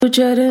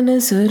चरण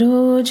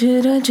सरोज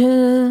रज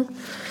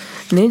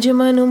निज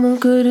मनु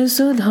मुकुर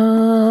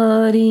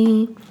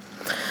सुधारी।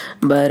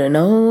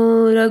 बरनौ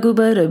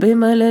रघुबर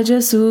बिमल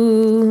जसु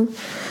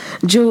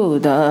जो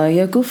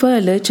दायक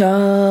फल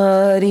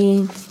चारी।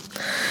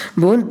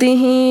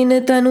 बुद्धिहीन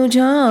तनु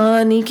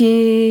जानिके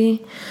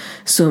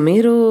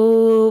सुमिरो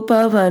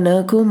पवन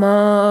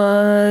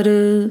कुमार।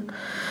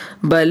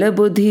 बल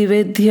बुद्धि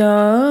विद्या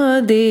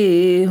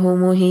देहु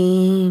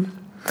मोहि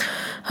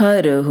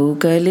हरहु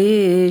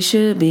कलेश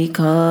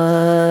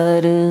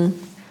विकार।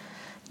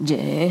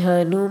 जय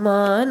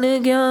हनुमान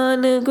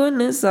ज्ञान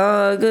गुण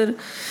सागर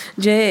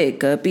जय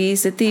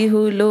कपीस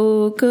तिहु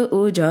लोक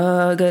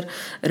उजागर।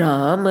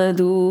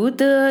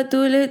 रामदूत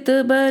अतुलित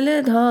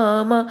बल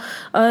धामा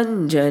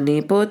अंजनी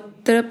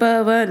पुत्र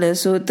पवन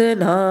सुत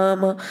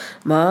नामा।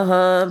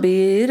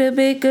 महावीर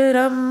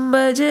विक्रम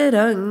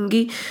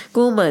बजरंगी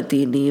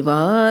कुमति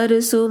निवार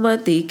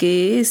सुमति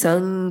के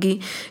संगी।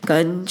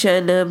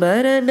 कंचन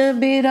बरन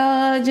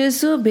बिराज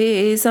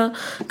सुबेसा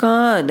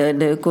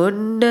कानन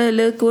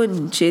कुंडल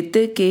कुंचित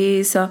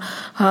केसा।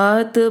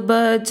 हाथ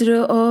वज्र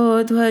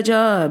और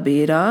ध्वजा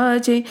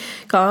बिराजे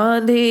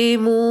कांधे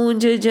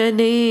मूंज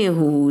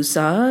जनेऊ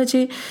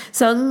साजे।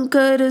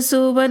 शंकर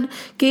सुवन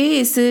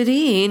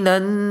केसरी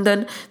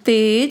नंदन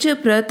तेज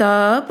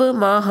प्रताप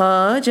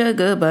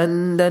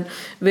महाजगबंदन।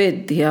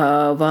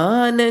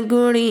 विद्यावान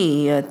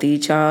गुणी अति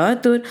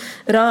चातुर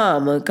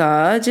राम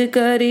काज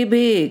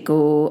करिबे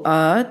को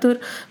आतुर।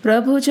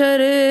 प्रभु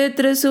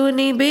चरित्र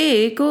सुनिबे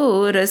को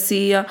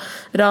रसिया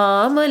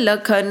राम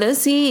लखन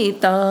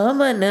सीता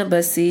मन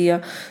बसिया।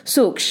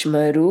 सूक्ष्म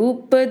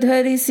रूप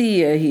धरि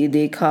सियहि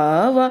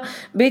दिखावा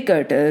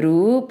बिकट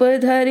रूप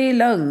धरि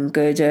लंक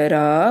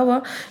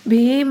जरावा।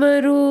 भीम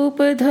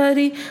रूप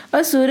धरि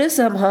असुर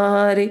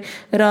संहारे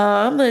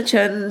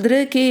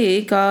रामचंद्र के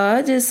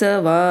काज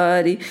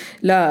सवारी।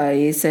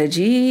 लाए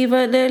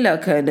सजीवन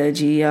लखन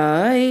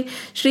जियाए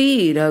श्री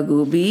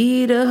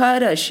रघुबीर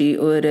हरषि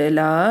उर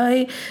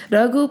लाए।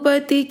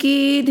 रघुपति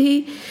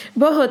कीन्ही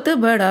बहुत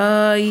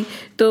बड़ाई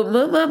तुम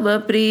मम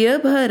प्रिय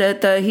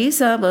भरत ही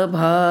सम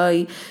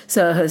भाई।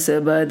 सहस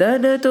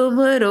बदन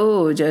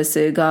तुम्हरो जस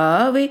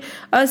गावे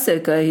अस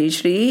कहि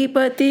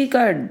श्रीपति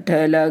कंठ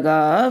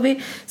लगावे।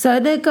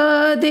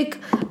 सनकादिक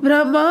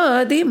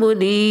ब्रह्मादि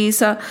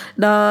मुनीसा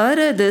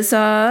नारद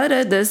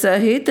सारद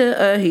सहित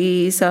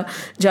अहिसा।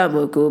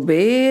 जम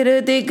कुबेर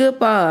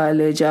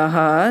दिगपाल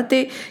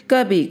जहाते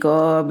कबि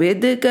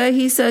कौबिद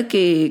कहि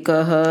सके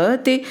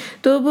कहते।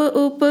 तुम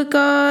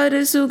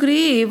उपकार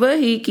सुग्रीव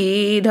ही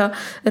कीन्हा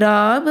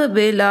राम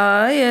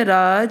बिलाय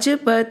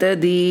राजपत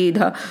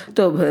दीन्हा।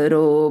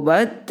 तुम्हरो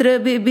मंत्र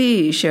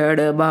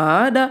विभीषण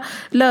माना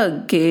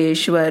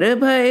लंकेश्वर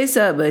भय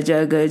सब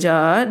जग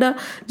जाना।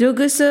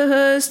 जुग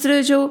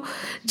सहस्त्र जो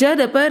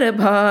जन पर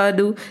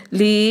भानु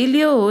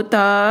लील्यो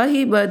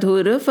ताहि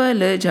मधुर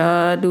फल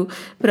जानु।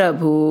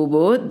 प्रभु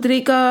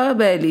मुद्रिका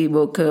बैली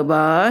मुख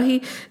बाहि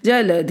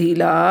जलधि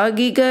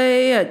लागी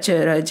गए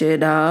अचरज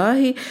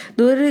नाहि।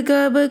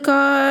 दुर्गम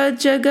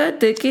काज जगत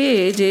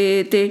के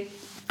जेते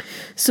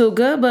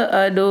सुगम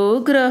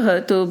अनुग्रह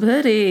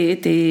तुम्हरे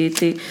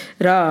तेते।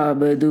 राम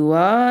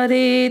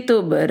दुआरे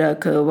तुम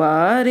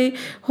रखवारे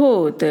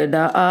होत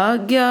न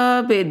आज्ञा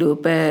बिनु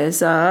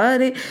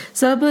पैसारे।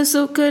 सब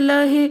सुख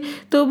लहे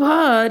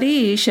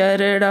तुम्हारी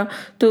शरणा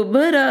तुम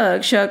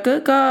रक्षक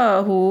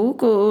काहू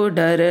को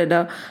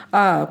डरना।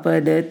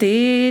 आपन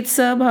तेज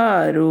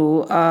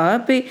समारो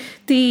आपे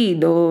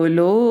तीनों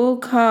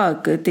लोक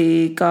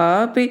हाकते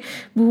कापे।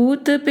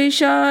 भूत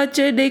पिशाच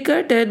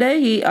निकट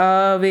नहीं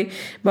आवे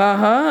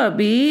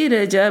महावीर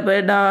जब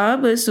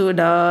नाम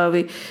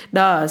सुनावे।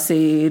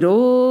 नासे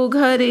रोग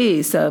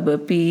हरे सब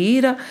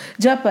पीरा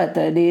जपत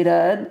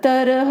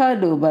निरंतर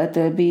हनुमत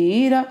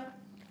बीरा।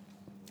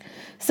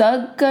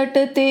 संकट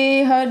ते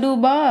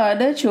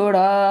हनुमान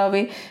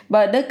छुड़ावे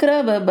मन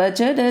क्रम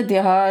बचन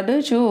ध्यान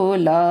जो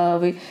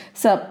लावे।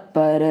 सब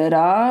पर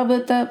राम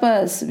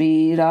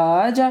तपस्वी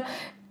राजा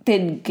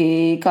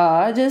तिनके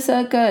काज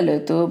सकल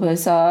तुम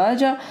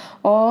साजा।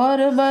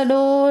 और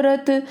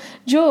मनोरथ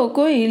जो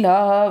कोई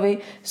लावे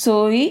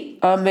सोई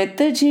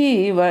अमित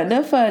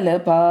जीवन फल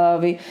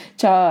पावे।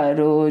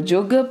 चारों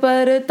जुग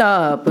पर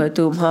ताप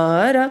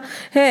तुम्हारा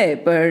है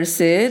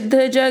प्रसिद्ध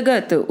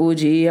जगत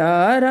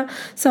उजियारा।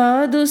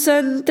 साधु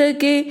संत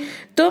के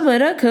तुम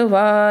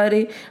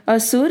रखवारे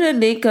असुर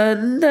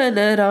निकंदन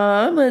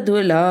राम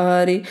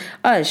दुलारे।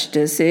 अष्ट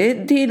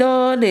सिद्धि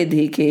नौ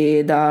निधि के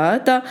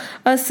दाता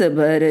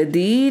असबर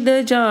दीन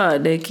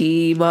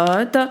जानकी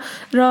माता।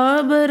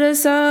 राम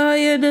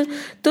रसायन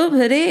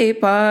तुम्हरे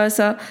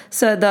पासा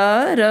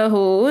सदा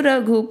रहो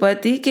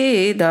रघुपति के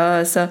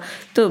दासा।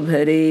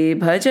 तुम्हरे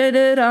भजन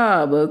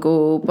राम को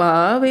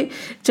पावे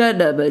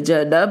जन्म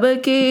जन्म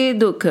के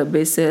दुख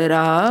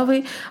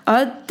बिसरावे।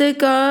 अंत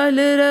काल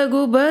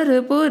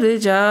रघुबरपुर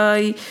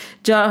जाई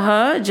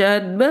जहाँ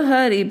जन्म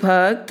हरि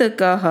भक्त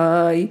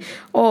कहाई।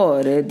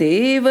 और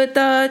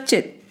देवता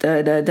चित्त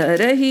तन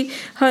धरहि,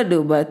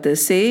 हनुमत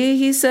से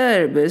ही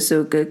सर्व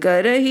सुख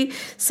करहि।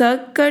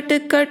 संकट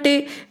कटे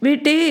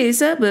मिटे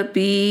सब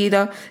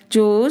पीरा,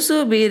 जो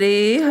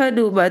सुमिरे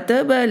हनुमत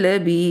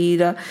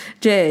बलबीरा।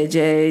 जय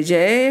जय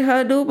जय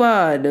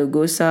हनुमान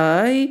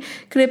गोसाई,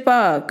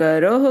 कृपा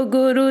करो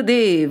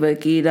गुरुदेव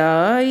की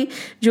राई।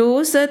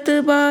 जो सत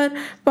बार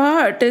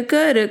पाठ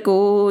कर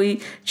कोई,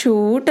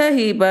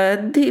 छूटहि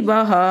बंधि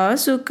महा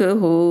सुख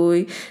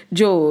होय।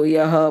 जो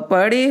यह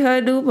पढ़े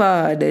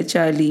हनुमान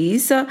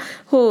चालीसा,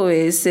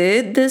 होए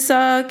सिद्ध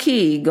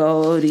साखी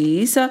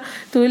गौरीसा।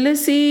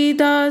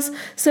 तुलसीदास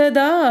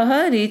सदा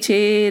हरि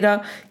चेरा,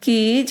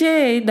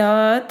 कीजय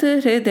नाथ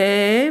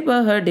हृदय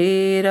मह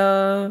डेरा।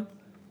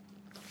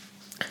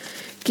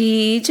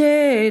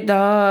 कीजय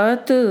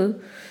नाथ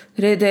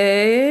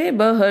हृदय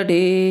मह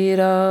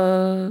डेरा।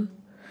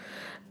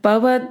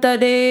 पवन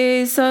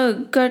तनय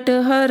संकट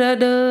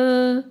हरन,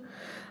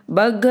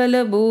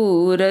 मंगल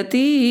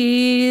मूरति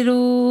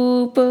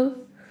रूप।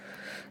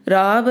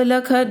 राम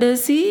लखन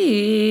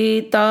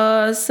सीता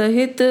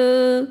सहित,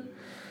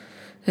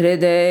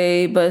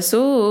 हृदय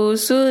बसो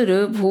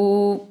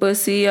सुरभूप।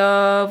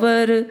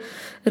 सियावर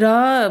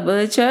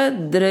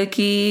रामचंद्र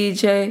की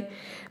जय,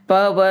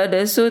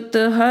 पवन सुत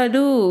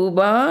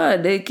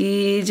हनुमान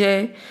की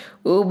जय।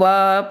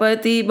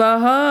 उमापति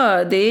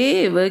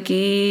महादेव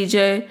की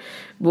जय,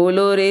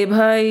 बोलो रे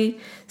भाई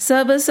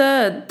सब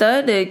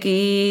संतन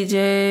की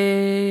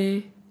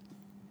जय।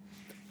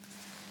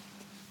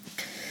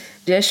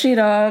 जय श्री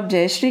राम,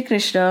 जय Shri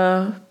Krishna.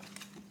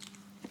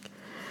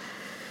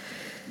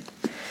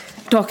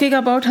 Talking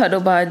about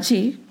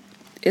Hanumanji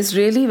is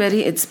really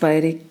very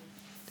inspiring.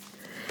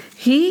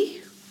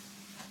 He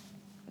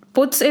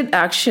puts in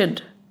action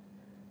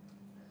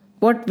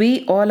what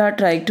we all are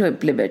trying to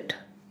implement.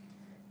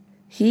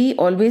 He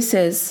always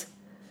says,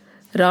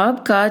 Ram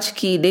काज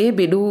कीने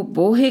बिनु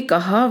मोहे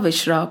कहा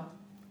विश्राम.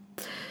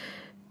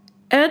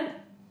 And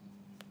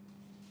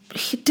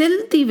till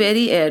the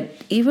very end,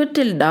 even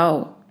till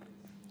now,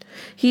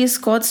 he is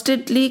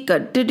constantly,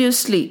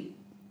 continuously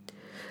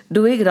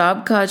doing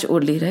Ram cause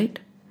only, right?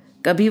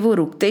 कभी वो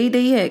रुकते ही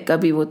नहीं है,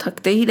 कभी वो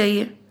थकते ही नहीं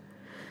है.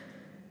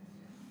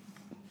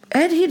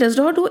 And he does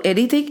not do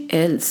anything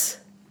else.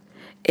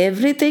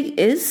 Everything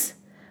is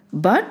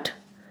but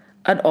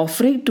an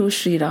offering to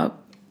Sri Ram.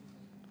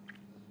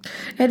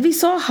 And we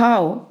saw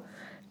how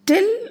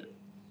till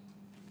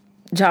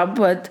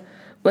Jambat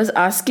was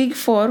asking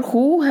for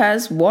who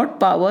has what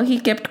power, he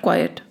kept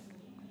quiet.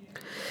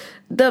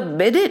 The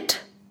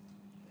minute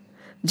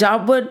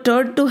Jambat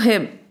turned to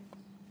him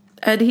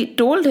and he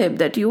told him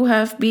that you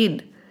have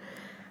been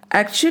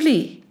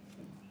actually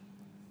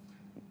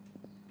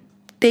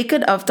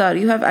taken avatar,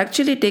 you have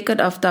actually taken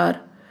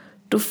avatar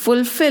to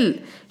fulfill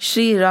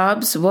Sri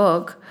Ram's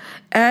work,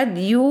 and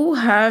you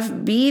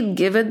have been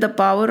given the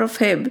power of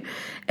him.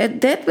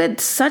 And then when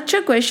such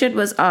a question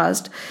was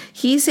asked,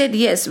 he said,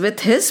 yes, with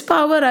his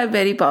power I am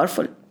very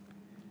powerful.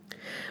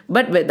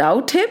 But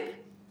without him,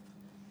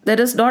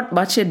 there is not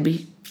much in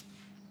me.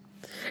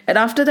 And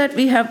after that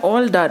we have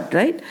all done,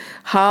 right?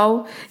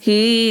 How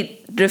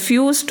he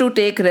refused to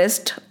take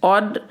rest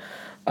on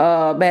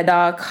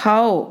Medak,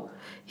 how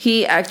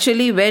he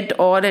actually went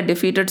on and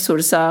defeated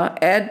Sursa,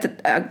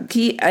 and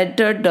he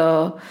entered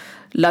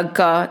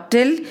Lanka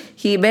till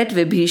he met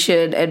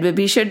Vibhishan, and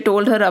Vibhishan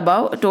told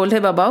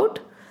him about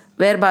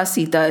where Ma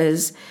Sita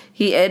is.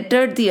 He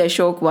entered the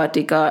Ashok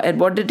Vatika, and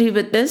what did he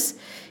witness?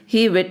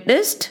 He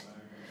witnessed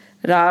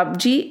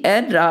Ramji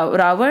and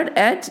Ravan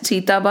and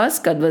Sita Ma's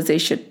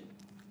conversation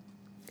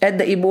and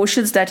the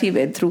emotions that he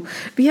went through.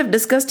 We have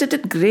discussed it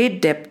in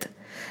great depth.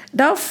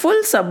 Now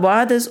full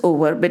samvad is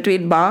over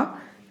between Ma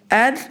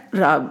and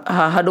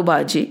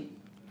Hanumanji,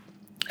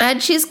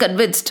 and she is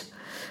convinced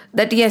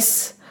that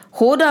yes,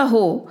 हो ना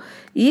हो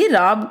ये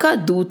राम का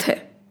दूत है.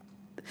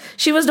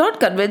 She was not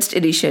convinced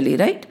initially,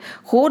 right?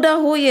 हो ना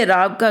हो ये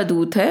राम का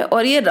दूत है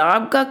और ये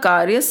राम का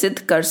कार्य सिद्ध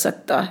कर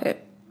सकता है.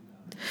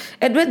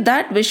 And when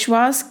that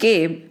Vishwas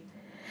came,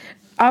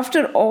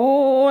 after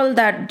all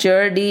that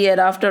journey and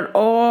after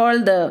all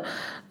the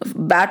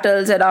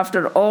battles and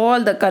after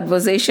all the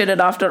conversation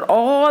and after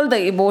all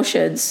the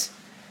emotions,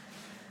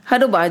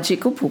 Hanuman ji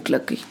को भूख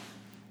लग गई.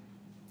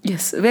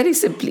 Yes, very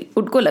simply,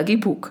 उनको लगी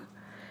भूख.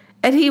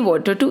 And he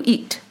wanted to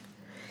eat.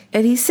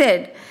 And he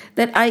said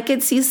that I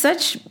can see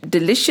such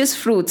delicious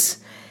fruits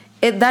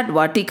in that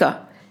Vatika.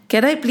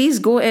 Can I please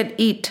go and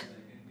eat?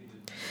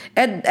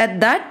 And at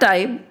that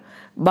time,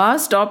 Ma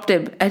stopped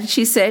him and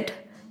she said,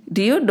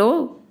 do you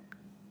know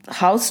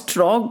how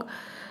strong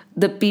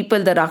the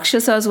people, the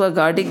Rakshasas who are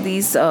guarding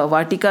these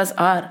Vatikas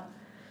are?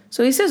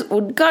 So he says,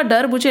 Unka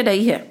dar mujhe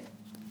nahi hai.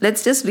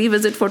 Let's just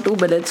revisit for 2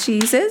 minutes.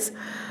 She says,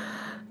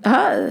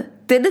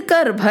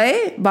 तिनकर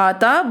भय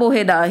माता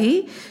मोहे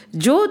नाही,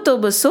 जो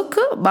तुम सुख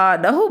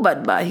मानहु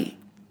मन माही.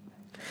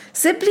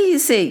 Simply he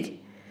is saying,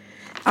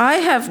 I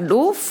have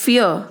no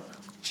fear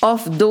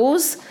of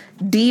those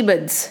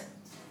demons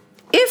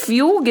if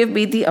you give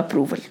me the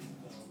approval.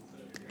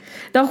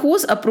 Now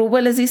whose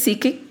approval is he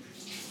seeking?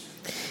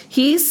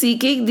 He is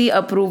seeking the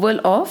approval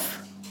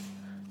of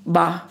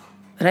Ma,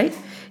 right?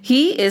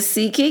 He is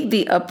seeking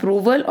the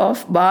approval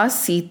of Ma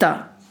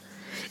Sita.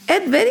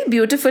 And very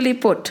beautifully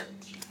put.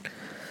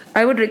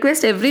 I would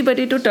request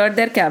everybody to turn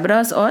their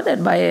cameras on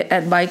and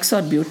mics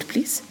on mute,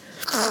 please.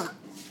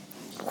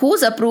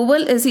 Whose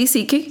approval is he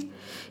seeking?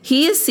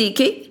 He is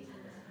seeking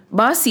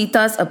Ma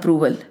Sita's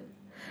approval.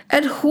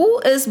 And who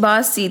is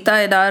Ma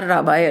Sita in our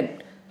Ramayana?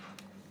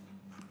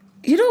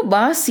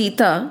 Ma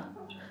Sita,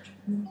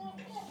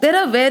 there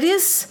are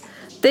various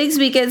things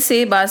we can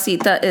say Ma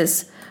Sita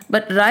is.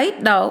 But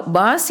right now,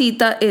 Ma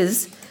Sita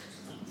is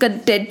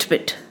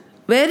contentment.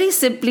 Very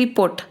simply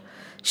put,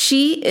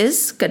 she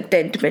is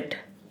contentment.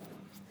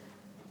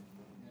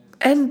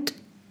 And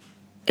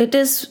it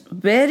is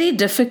very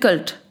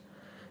difficult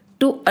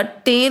to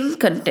attain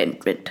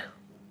contentment.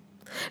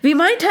 We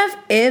might have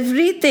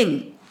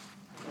everything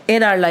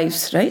in our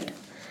lives, right?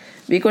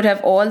 We could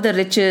have all the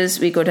riches,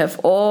 we could have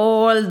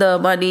all the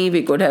money,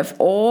 we could have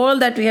all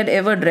that we had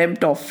ever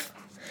dreamt of.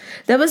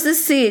 There was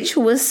this sage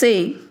who was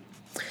saying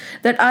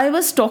that I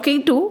was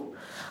talking to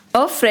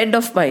a friend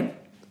of mine,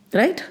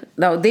 right?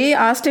 Now they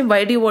asked him,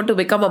 why do you want to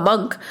become a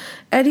monk?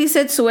 And he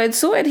said so and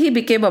so, and he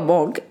became a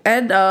monk.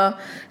 And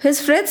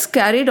his friends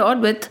carried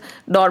on with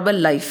normal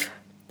life.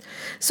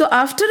 So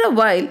after a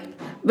while,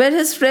 when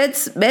his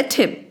friends met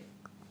him,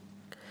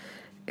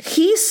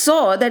 he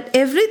saw that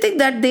everything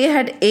that they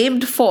had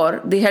aimed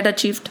for, they had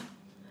achieved.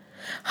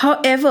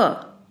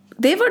 However,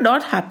 they were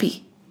not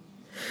happy.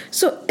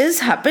 So is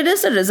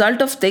happiness a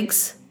result of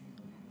things?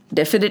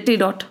 Definitely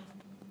not.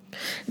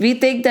 We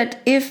think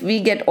that if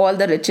we get all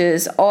the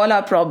riches, all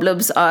our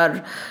problems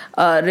are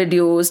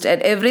reduced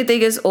and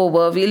everything is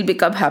over, we'll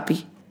become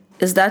happy.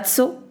 Is that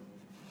so?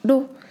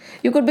 No.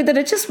 You could be the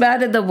richest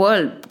man in the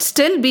world,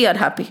 still be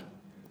unhappy.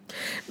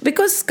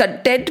 Because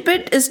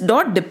contentment is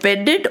not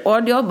dependent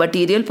on your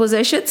material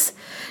possessions.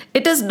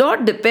 It is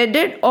not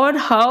dependent on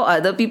how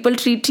other people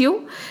treat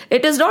you.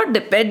 It is not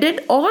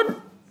dependent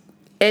on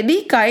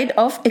any kind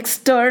of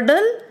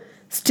external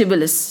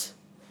stimulus.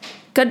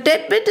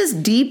 Contentment is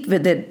deep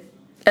within.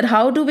 And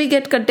how do we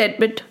get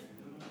contentment?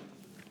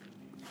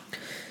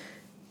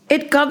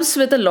 It comes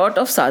with a lot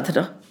of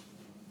sadhana.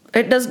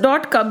 It does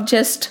not come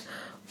just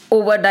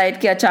overnight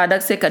कि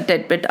अचानक से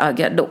contentment आ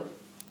गया. No.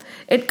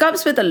 It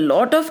comes with a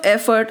lot of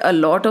effort, a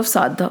lot of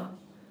sadhana.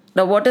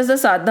 Now what is the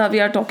sadhana we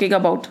are talking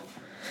about?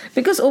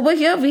 Because over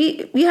here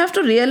we have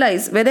to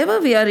realize whenever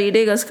we are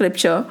reading a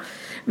scripture,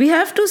 we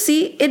have to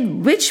see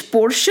in which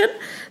portion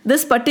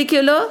this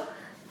particular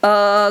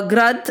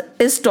Granth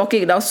is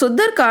talking. Now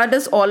Sundarkand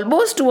is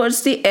almost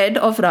towards the end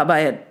of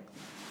Ramayana.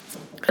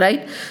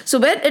 Right? So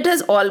when it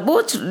has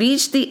almost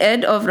reached the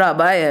end of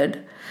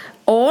Ramayana,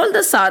 all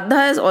the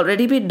sadhana has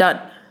already been done.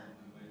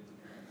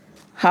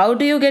 How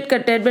do you get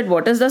contentment?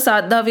 What is the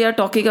sadhana we are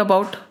talking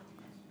about?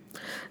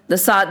 The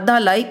sadhana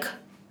like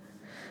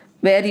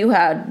where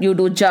you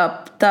do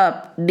jap,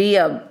 tap,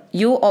 niyam.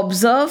 You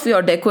observe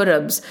your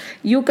decorums.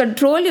 You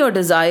control your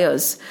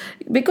desires.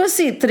 Because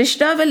see,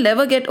 Trishna will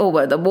never get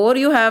over. The more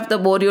you have, the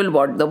more you'll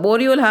want. The more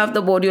you'll have,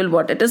 the more you'll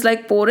want. It is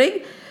like pouring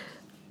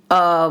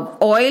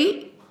oil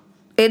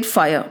in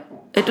fire.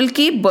 It will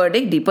keep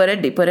burning deeper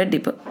and deeper and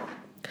deeper.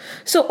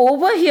 So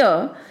over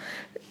here,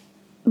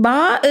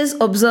 Ma is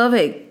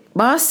observing.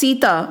 Ma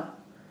Sita,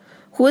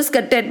 who is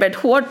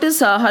contentment. What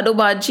is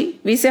Hanumanji?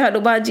 We say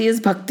Hanumanji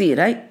is bhakti,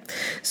 right?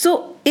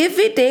 So if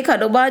we take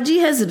Hanumanji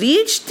has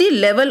reached the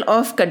level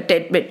of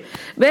contentment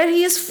where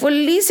he is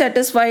fully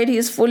satisfied, he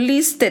is fully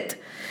sthit.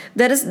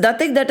 There is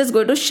nothing that is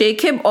going to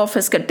shake him off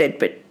his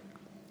contentment,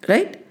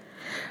 right?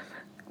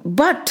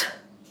 But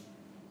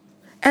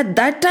at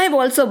that time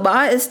also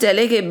Ma is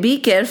telling him, be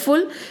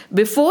careful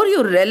before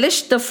you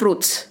relish the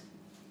fruits.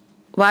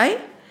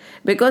 Why?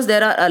 Because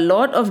there are a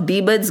lot of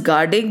demons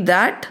guarding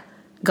that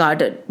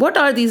garden. What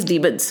are these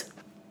demons?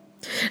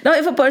 Now,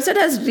 if a person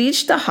has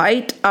reached the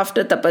height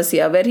after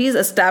tapasya, where he is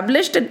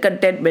established in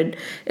contentment,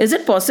 is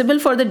it possible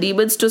for the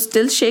demons to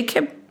still shake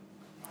him?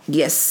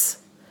 Yes,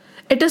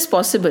 it is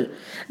possible.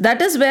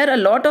 That is where a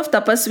lot of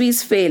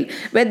tapasvis fail.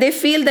 When they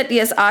feel that,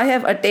 yes, I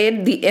have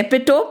attained the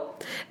epitome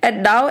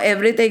and now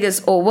everything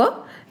is over.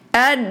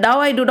 And now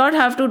I do not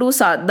have to do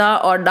sadhana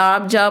or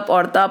naam jap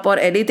or tap or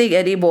anything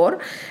anymore.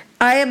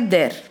 I am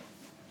there,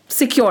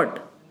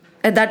 secured.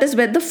 And that is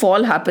when the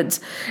fall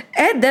happens.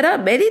 And there are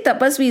many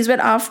tapasvis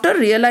when after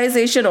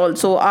realization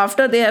also,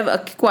 after they have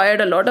acquired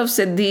a lot of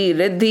siddhi,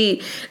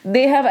 riddhi,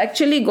 they have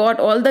actually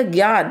got all the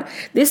gyan,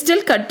 they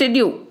still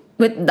continue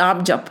with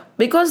naam jap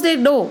because they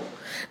know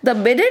the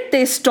minute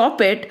they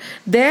stop it,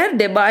 their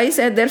demise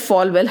and their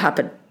fall will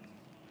happen.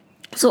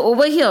 So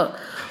over here,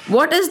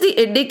 what is the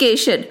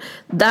indication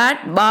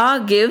that Ma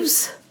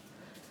gives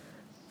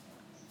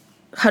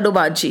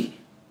Hanumanji?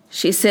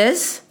 She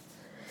says,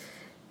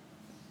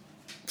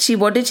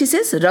 what did she say?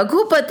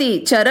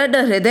 Raghupati charan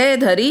hriday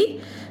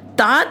dhari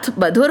tat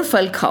madhur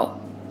phal khao.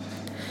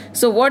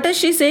 So what is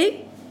she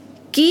saying?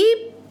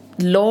 Keep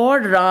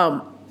Lord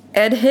Ram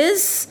and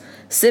his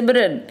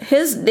Simran,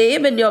 his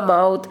name in your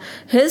mouth,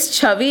 his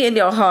chavi in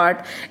your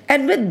heart,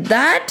 and with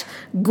that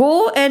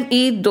go and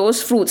eat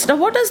those fruits. Now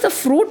what is the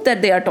fruit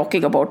that they are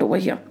talking about over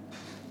here?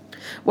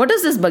 What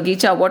is this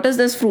bagicha? What is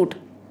this fruit?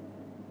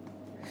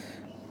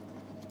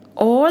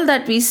 All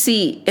that we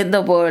see in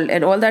the world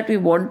and all that we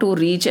want to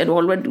reach and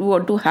all that we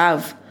want to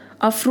have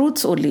are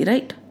fruits only,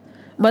 right?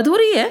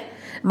 Madhuri है,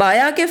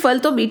 माया के फल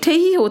तो मीठे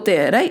ही होते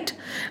हैं, right?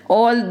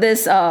 All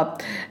this,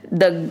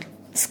 the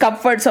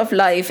comforts of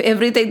life,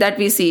 everything that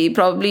we see,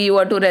 probably you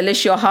want to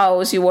relish your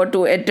house, you want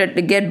to enter,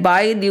 get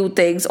by new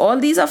things, all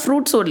these are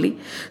fruits only.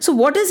 So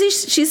what is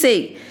she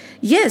saying?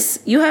 Yes,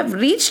 you have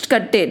reached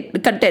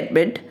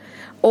contentment.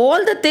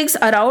 All the things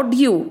around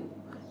you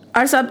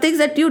are some things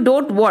that you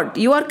don't want.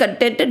 You are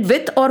contented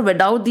with or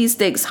without these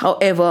things.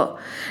 However,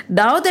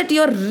 now that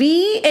you are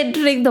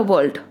re-entering the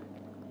world.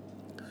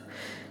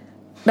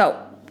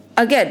 Now,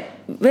 again,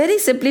 very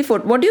simply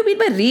put, what do you mean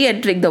by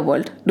re-entering the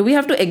world? Do we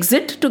have to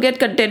exit to get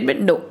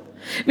contentment? No.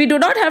 We do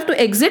not have to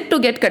exit to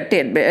get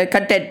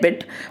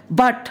contentment,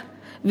 but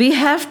we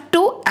have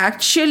to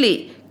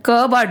actually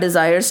curb our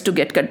desires to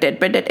get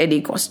contentment at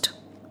any cost.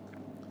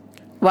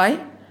 Why?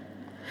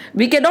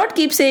 We cannot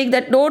keep saying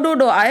that, no,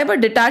 I am a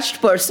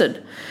detached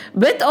person.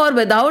 With or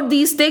without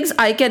these things,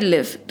 I can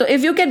live. So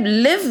if you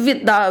can live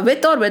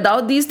with or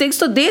without these things,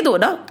 तो दे दो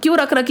ना, क्यों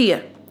रख रखी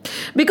है?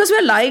 Because we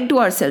are lying to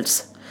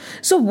ourselves.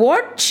 So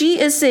what she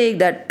is saying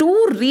that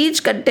to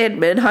reach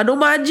contentment,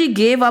 Hanumanji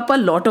gave up a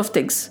lot of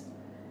things.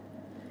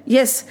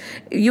 Yes,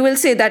 you will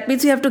say that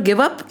means you have to give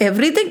up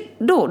everything.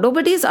 No,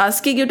 nobody is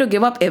asking you to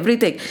give up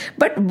everything.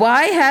 But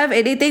why have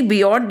anything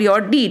beyond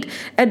your need?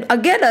 And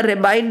again, a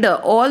reminder,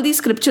 all these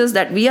scriptures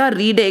that we are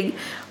reading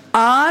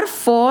are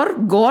for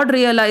God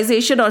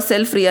realization or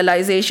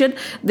self-realization.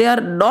 They are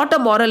not a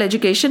moral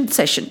education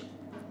session.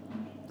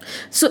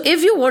 So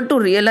if you want to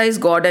realize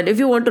God and if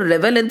you want to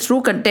revel in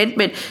true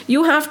contentment,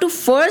 you have to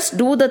first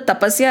do the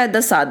tapasya and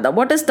the sadhana.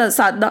 What is the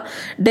sadhana?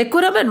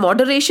 Decorum and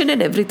moderation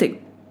in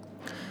everything.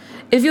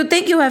 If you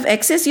think you have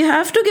excess, you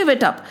have to give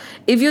it up.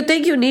 If you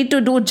think you need to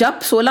do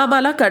jap, sola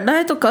mala karna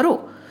hai to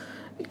karo.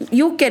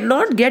 You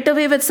cannot get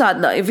away with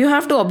sadhana. If you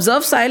have to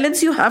observe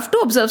silence, you have to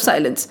observe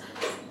silence.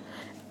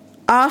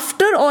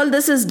 After all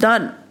this is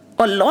done,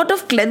 a lot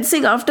of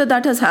cleansing after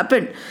that has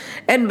happened.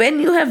 And when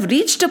you have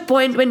reached a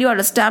point when you are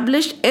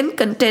established in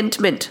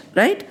contentment,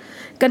 right?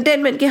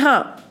 Contentment ke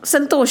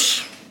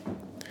santosh.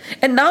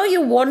 And now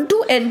you want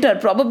to enter.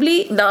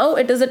 Probably now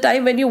it is a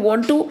time when you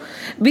want to.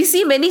 We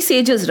see many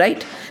sages,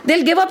 right?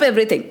 They'll give up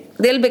everything.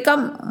 They'll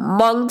become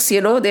monks,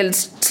 they'll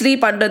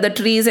sleep under the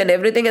trees and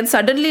everything. And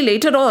suddenly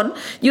later on,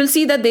 you'll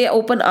see that they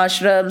open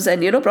ashrams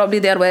and, probably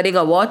they are wearing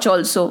a watch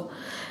also.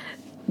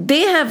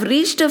 They have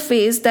reached a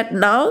phase that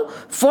now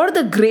for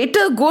the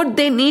greater good,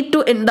 they need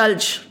to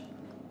indulge.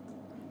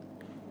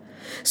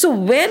 So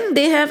when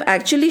they have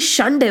actually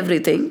shunned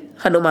everything,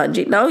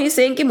 Hanumanji, now he's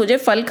saying कि मुझे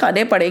फल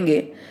खाने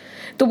पड़ेंगे.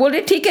 तो बोल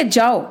रहे ठीक है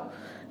जाओ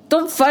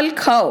तुम फल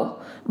खाओ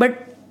बट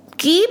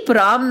कीप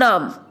राम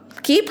नाम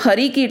कीप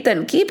हरि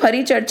कीर्तन कीप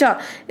हरि चर्चा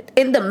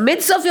in the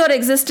midst of your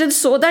existence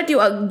so that you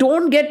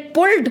don't get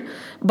pulled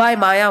by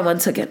Maya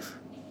once again.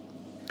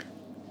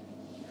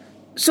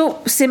 So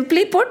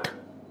simply put,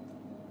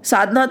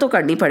 साधना तो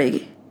करनी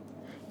पड़ेगी,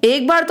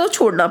 एक बार तो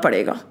छोड़ना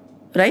पड़ेगा,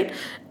 right?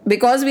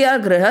 Because we are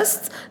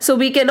grihast, so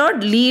we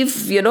cannot leave,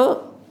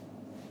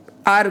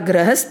 our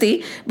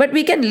grihasti, but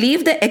we can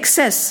leave the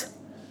excess.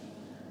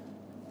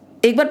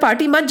 एक बार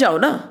party मत जाओ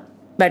ना,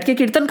 बैठ के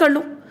कीर्तन कर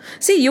लो.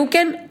 See, you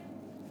can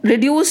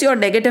reduce your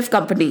negative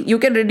company. You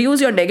can reduce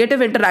your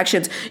negative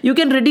interactions. You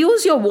can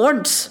reduce your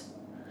wants.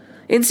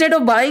 Instead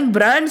of buying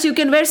brands, you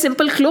can wear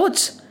simple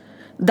clothes.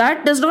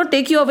 That does not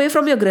take you away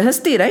from your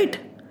grihasti, right?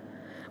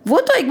 वो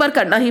तो एक बार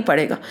करना ही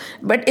पड़ेगा.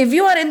 But if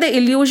you are in the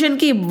illusion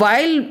कि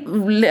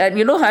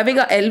while having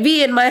a LV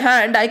in my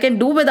hand, I can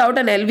do without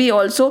an LV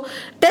also,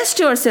 test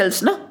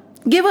yourselves, no?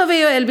 Give away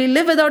your LV,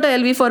 live without a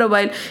LV for a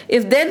while.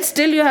 If then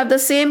still you have the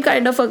same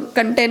kind of a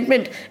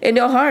contentment in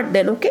your heart,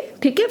 then okay,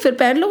 ठीक है, फिर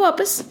पहन लो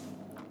वापस.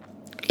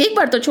 एक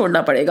बार तो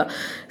छोड़ना पड़ेगा.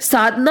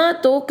 साधना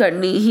तो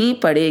करनी ही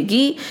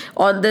पड़ेगी.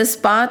 On this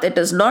path, it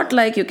is not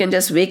like you can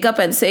just wake up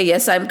and say,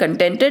 yes, I'm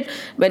contented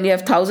when you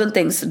have 1,000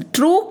 things.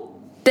 True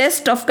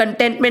test of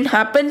contentment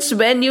happens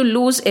when you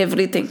lose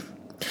everything.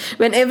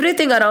 When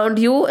everything around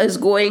you is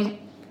going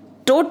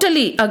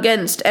totally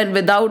against and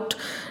without,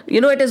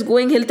 it is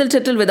going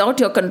hiltle-tittle without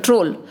your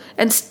control.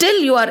 And still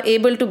you are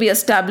able to be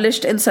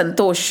established in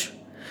santosh.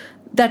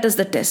 That is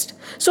the test.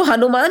 So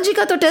Hanumanji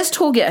ka to test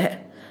ho gaya hai.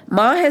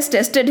 Ma has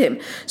tested him.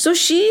 So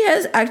she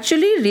has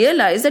actually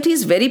realized that he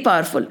is very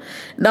powerful.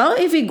 Now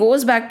if he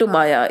goes back to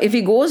Maya, if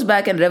he goes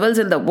back and revels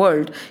in the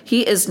world,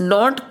 he is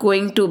not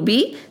going to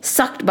be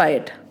sucked by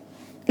it.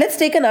 Let's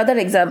take another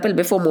example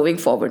before moving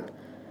forward.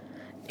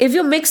 If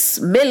you mix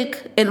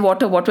milk in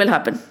water, what will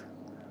happen?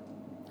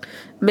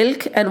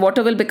 Milk and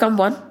water will become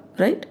one,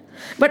 right?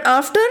 But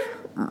after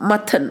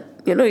mathan,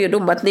 you do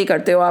matni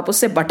karte ho, aap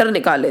usse butter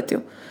nikal lete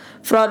ho.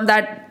 From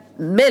that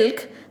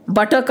milk,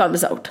 butter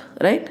comes out,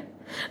 right?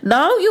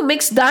 Now you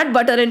mix that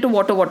butter into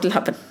water, what will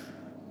happen?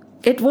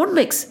 It won't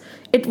mix.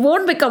 It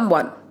won't become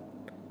one.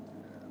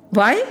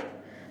 Why?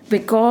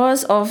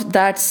 Because of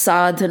that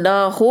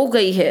sadhana ho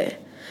gayi hai.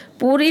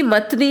 Puri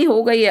matni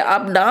ho gayi hai.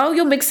 Ab now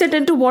you mix it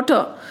into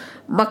water.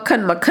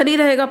 मक्खन मक्खन ही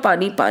रहेगा,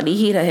 पानी पानी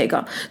ही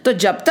रहेगा. तो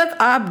जब तक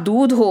आप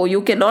दूध हो,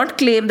 you cannot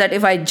claim that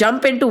if I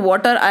jump into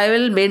water, I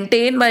will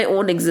maintain my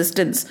own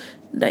existence.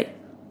 नहीं.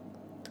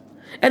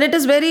 And it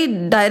is very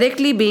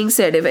directly being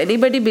said. If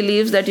anybody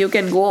believes that you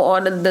can go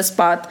on in this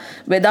path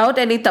without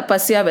any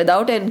tapasya,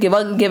 without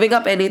giving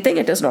up anything,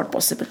 it is not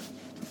possible.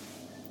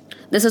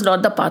 This is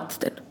not the path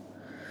then.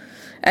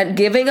 And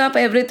giving up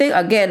everything,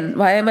 again,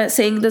 why am I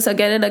saying this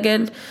again and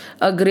again?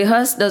 A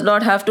grihast does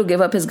not have to give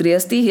up his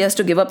grihasti, he has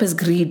to give up his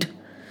greed.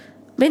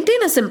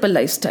 Maintain a simple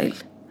lifestyle.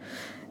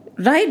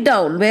 Write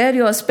down where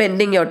you are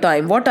spending your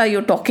time. What are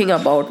you talking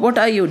about? What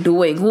are you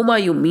doing? Whom are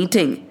you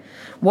meeting?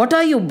 What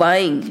are you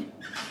buying?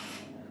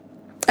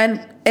 And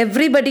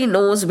everybody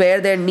knows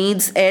where their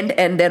needs end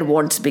and their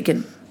wants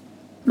begin.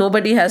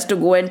 Nobody has to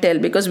go and tell,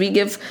 because we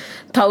give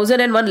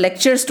 1001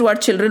 lectures to our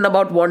children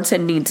about wants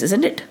and needs,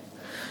 isn't it?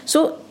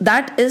 So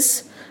that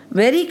is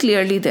very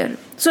clearly there.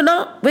 So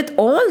now with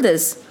all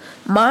this,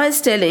 Ma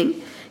is telling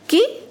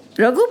ki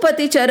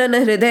Raghupati charan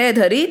hriday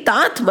dhari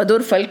tat madur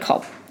phal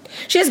khao.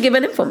 She has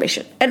given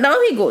information. And now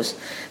he goes.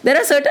 There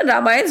are certain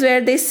Ramayans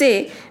where they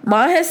say,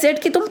 Ma has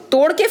said ki tum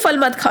tod ke phal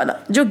mat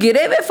khana. Jo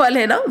gire hue phal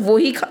hai na, wo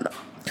hi khana.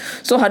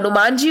 So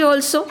Hanumanji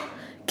also,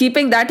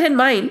 keeping that in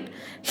mind,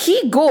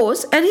 he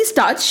goes and he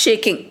starts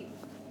shaking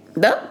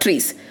the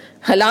trees.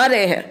 हिला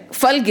रहे हैं,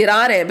 फल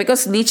गिरा रहे हैं,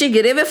 because नीचे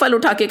गिरे हुए फल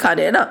उठा के खा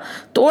रहे हैं ना,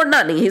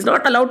 तोड़ना नहीं. ही is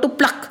not allowed to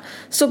plug.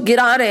 सो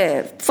गिरा रहे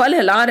हैं, फल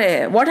हिला रहे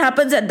हैं. What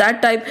happens at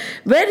that time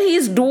when he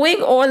is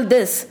doing all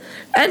this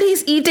and he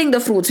is eating the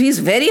fruits? He is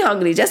very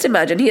hungry. Just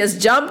imagine, he has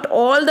jumped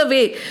all the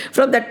way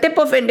from the tip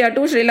of India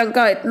to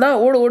Sri Lanka, इतना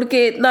उड़ उड़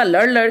के, इतना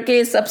लड़ लड़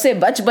के, सबसे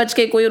बच बच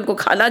के. कोई उनको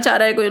खाना चाह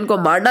रहा है, कोई उनको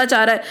मारना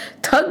चाह रहा है.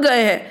 थक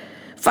गए हैं.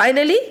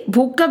 फाइनली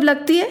भूख कब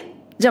लगती है?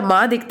 जब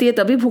माँ दिखती है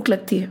तभी भूख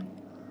लगती है.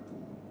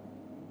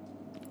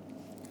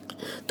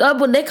 तो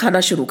अब उन्हें खाना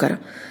शुरू करा.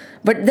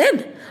 But then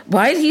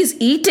while he is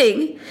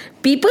eating,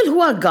 people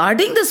who are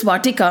guarding this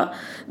vatika,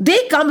 they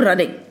come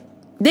running.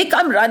 They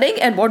come running,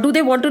 and what do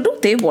they want to do?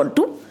 They want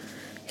to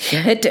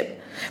hit him.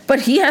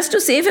 But he has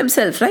to save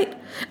himself, right?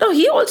 Now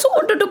he also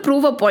wanted to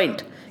prove a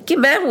point कि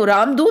मैं हूँ,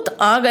 रामदूत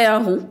आ गया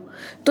हूँ,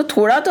 तो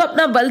थोड़ा तो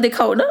अपना बल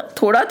दिखाओ ना,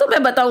 थोड़ा तो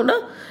मैं बताऊँ ना.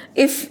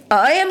 If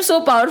I am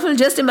so powerful,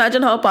 just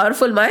imagine how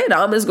powerful my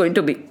Ram is going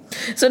to be.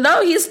 So now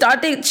he's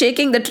starting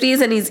shaking the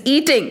trees and he's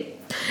eating.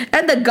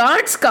 And the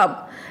guards come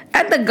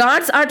and the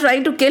guards are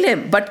trying to kill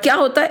him. But क्या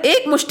होता है?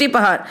 एक मुष्टि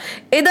पहाड़,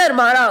 इधर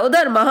मारा,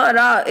 उधर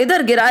मारा,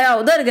 इधर गिराया,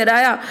 उधर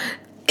गिराया,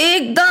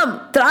 एकदम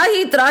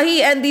त्राही त्राही.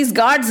 And these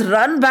guards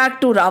run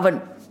back to Ravan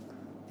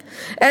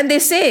and they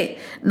say,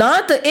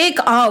 नाथ एक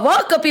आवा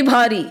कपि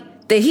भारी,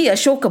 तेही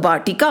अशोक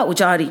वाटिका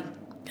उजारी.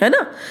 है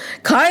ना?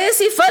 खाए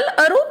सी फल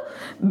अरु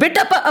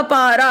बिटप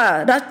अपारा,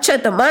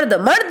 रक्षत मर्द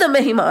मर्द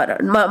में ही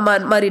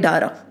मरी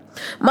डारा.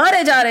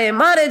 मारे जा रहे हैं,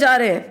 मारे जा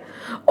रहे हैं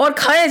और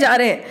खाए जा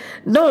रहे हैं.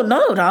 नो नो,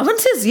 रावण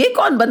सेज, ये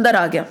कौन बंदर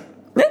आ गया?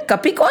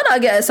 कपि कौन आ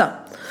गया ऐसा?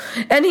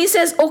 And he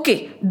says, okay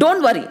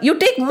don't worry, you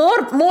take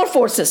more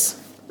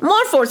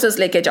forces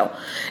लेके जाओ.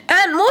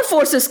 And more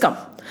forces come.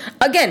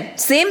 Again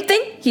same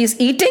thing, he is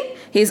eating,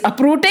 he is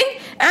uprooting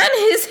and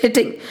he is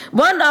hitting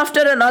one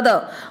after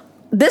another.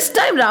 This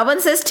time Ravan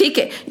says, ठीक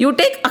है, you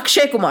take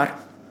Akshay Kumar.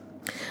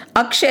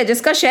 Akshay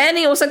जिसका क्षय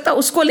नहीं हो सकता,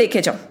 उसको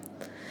लेके जाओ.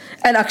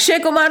 And Akshay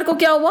Kumar को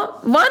क्या हुआ?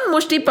 One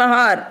mushti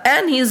prahar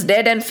and he is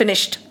dead and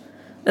finished.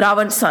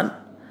 Ravan's son.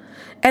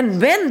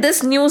 And when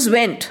this news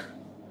went,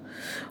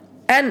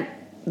 and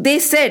they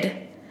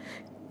said,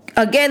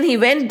 again he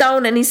went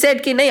down and he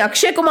said कि नहीं,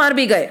 Akshay Kumar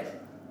भी गए.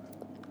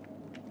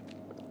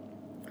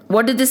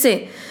 What did they say?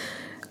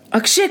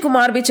 Akshay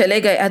Kumar भी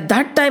चले गए. At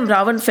that time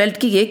Ravan felt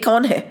कि ये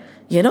कौन है?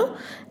 You know?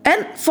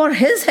 And for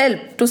his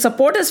help to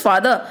support his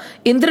father,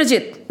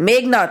 Indrajit,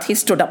 Meghnath, he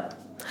stood up.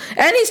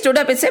 And he stood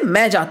up and said,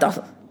 मैं जाता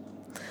हूँ.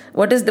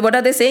 What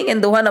are they saying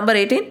in Doha number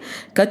 18?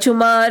 कछु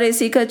मारे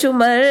सी कछु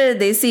मर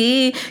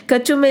देसी,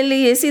 कछु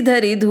मिली ऐसी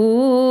धरी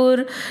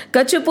धूर,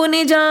 कछु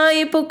पुनि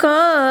जाई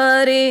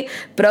पुकारे,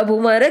 प्रभु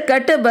मर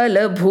कट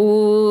बल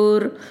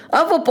भूर.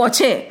 अब वो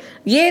पहुंचे,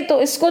 ये तो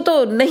इसको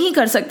तो नहीं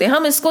कर सकते,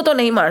 हम इसको तो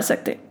नहीं मार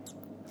सकते.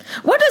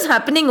 What is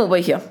happening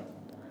over here?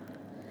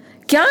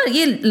 क्या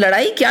ये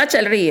लड़ाई क्या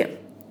चल रही है?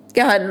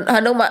 क्या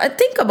Hanuman?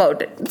 Think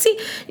about it. See,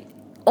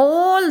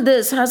 all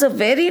this has a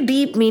very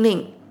deep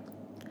meaning.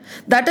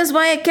 That is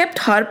why I kept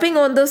harping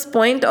on this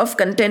point of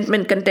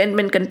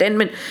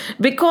contentment,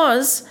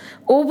 because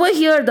over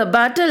here the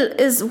battle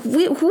is,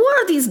 who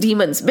are these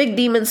demons? Big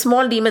demons,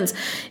 small demons,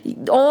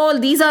 all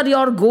these are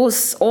your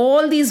ghosts.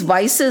 All these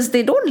vices,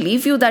 they don't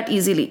leave you that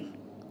easily.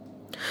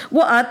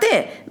 वो आते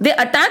हैं, they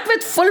attack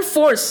with full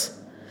force.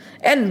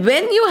 And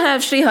when you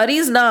have Sri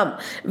Hari's Naam,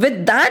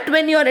 with that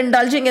when you are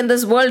indulging in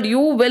this world, you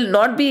will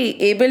not be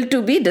able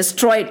to be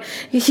destroyed.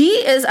 He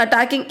is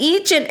attacking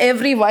each and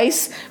every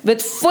vice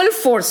with full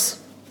force.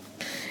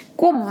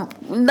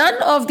 None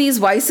of these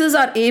vices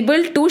are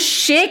able to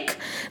shake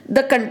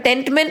the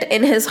contentment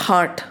in his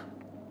heart.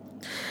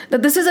 Now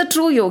this is a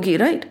true yogi,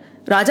 right?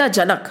 Raja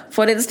Janak,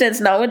 for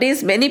instance,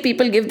 nowadays many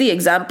people give the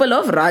example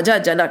of Raja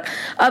Janak.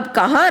 अब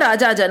कहाँ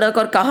Raja Janak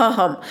और कहाँ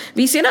हम?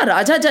 We say ना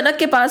Raja Janak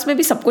के पास में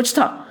भी सब कुछ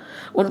था.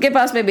 उनके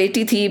पास में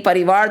बेटी थी,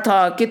 परिवार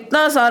था,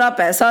 कितना सारा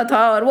पैसा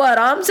था और वो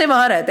आराम से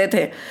वहां रहते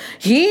थे.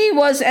 He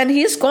was and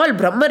he is called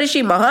Brahma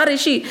Rishi,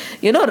 Maharishi,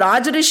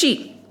 Raj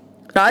Rishi.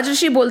 Raj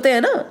Rishi बोलते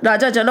हैं ना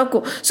राजा जनक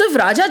को. So if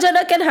Raja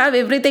Janak can have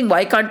everything,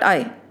 why can't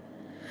I?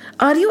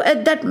 Are you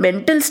at that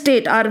mental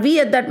state? Are we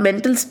at that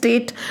mental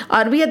state?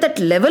 Are we at that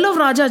level of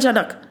Raja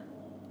Janak?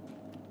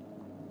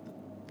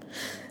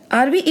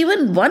 Are we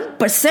even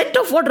 1%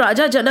 of what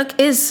Raja Janak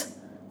is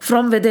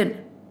from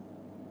within?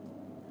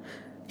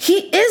 He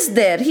is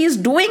there. He is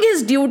doing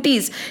his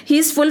duties. He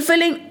is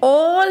fulfilling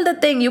all the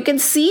thing. You can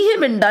see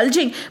him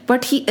indulging,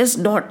 but he is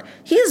not.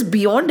 He is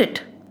beyond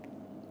it.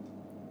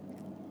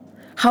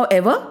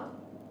 However,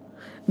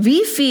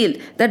 we feel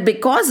that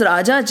because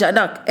Raja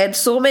Janak and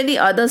so many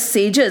other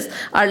sages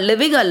are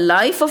living a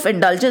life of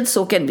indulgence,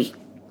 so can we.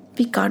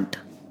 We can't.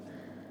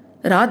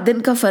 रात दिन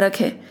का फर्क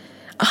है.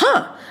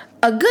 हाँ,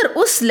 अगर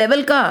उस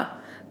level का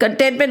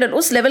containment और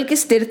उस लेवल की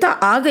स्थिरता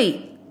आ गई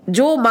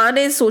जो माँ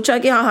ने सोचा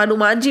कि हाँ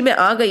हनुमान जी में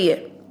आ गई है,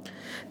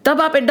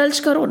 तब आप इंडल्ज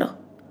करो ना.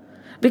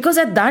 Because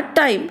at that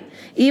time,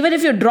 even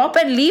if you drop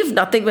and leave,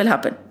 nothing will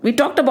happen. We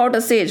talked about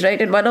a sage,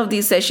 right? In one of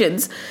these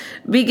sessions,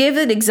 we gave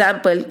an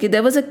example that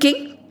there was a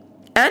king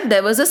and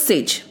there was a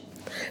sage.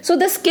 So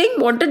this king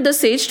wanted the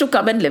sage to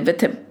come and live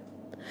with him.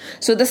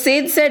 So the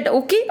sage said,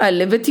 okay, I'll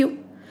live with you.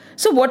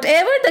 So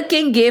whatever the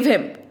king gave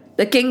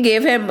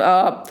him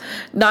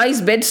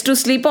nice beds to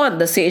sleep on,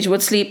 the sage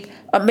would sleep.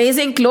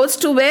 Amazing clothes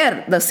to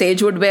wear, the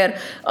sage would wear.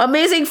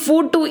 Amazing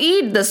food to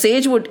eat, the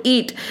sage would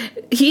eat.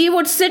 He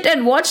would sit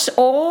and watch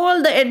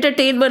all the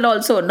entertainment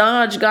also,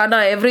 Naach,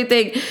 Gana,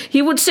 everything.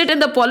 He would sit in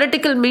the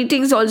political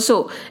meetings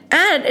also.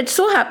 And it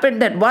so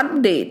happened that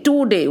 1 day,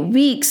 2 days,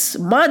 weeks,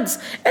 months,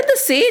 and the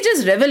sage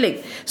is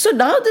reveling. So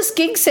now this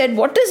king said,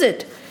 what is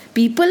it?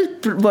 People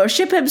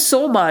worship him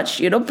so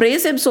much,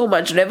 praise him so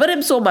much, revere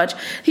him so much.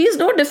 He is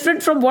no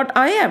different from what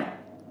I am.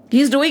 He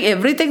is doing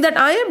everything that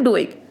I am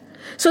doing.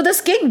 So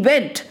this king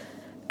went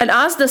and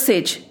asked the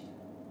sage,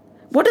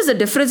 what is the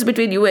difference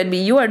between you and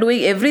me? You are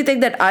doing everything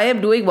that I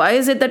am doing. Why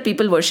is it that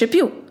people worship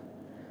you?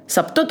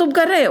 Sab to tum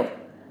kar rahe ho.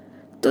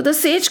 So the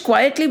sage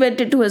quietly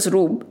went into his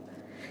room.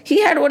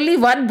 He had only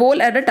one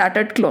bowl and a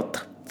tattered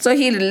cloth. So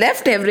he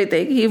left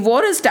everything. He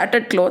wore his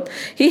tattered cloth.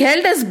 He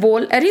held his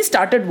bowl and he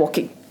started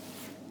walking.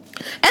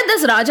 And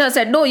this Raja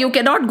said, no, you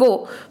cannot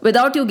go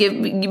without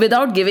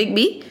giving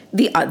me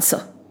the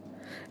answer.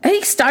 And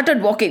he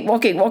started walking.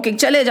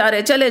 Chale ja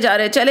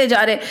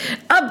rahe.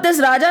 Ab this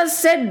Raja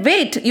said,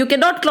 wait, you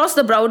cannot cross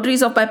the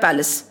boundaries of my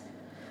palace.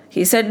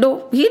 He said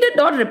no. He did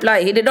not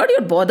reply. He did not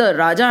even bother.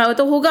 Raja hai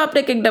to hoga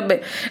apne kingdom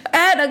mein.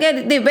 And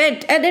again they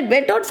went. And it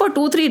went on for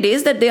 2-3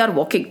 days that they are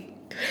walking.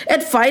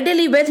 And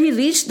finally when he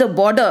reached the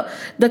border,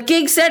 the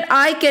king said,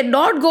 I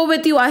cannot go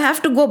with you. I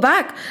have to go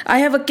back. I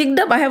have a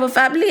kingdom. I have a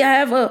family. I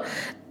have a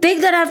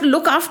thing that I have to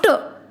look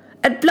after.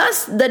 And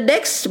plus,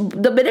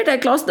 the minute I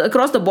crossed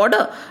the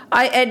border,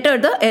 I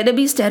entered the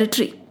enemy's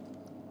territory.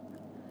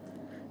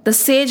 The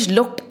sage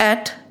looked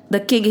at the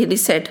king and he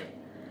said,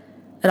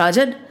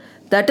 Rajan,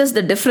 that is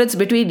the difference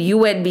between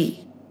you and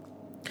me.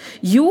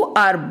 You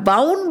are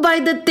bound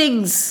by the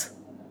things.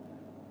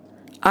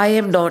 I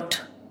am not.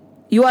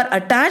 You are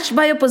attached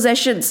by your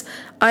possessions.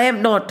 I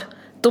am not.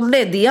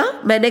 तुमने दिया,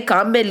 मैंने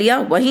काम में लिया,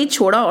 वहीं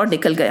छोड़ा और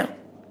निकल गया.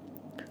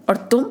 और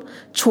तुम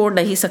छोड़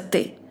नहीं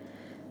सकते.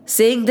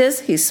 Saying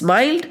this, he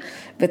smiled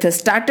with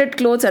his tattered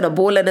clothes and a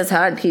bowl in his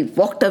hand. He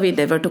walked away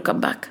never to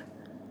come back.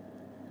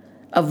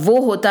 अब वो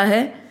होता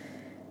है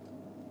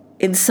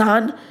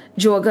इंसान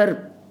जो अगर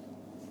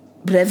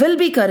revel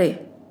भी करे,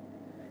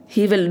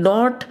 he will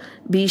not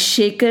be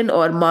shaken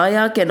or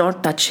Maya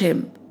cannot touch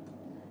him.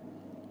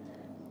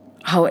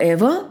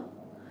 However,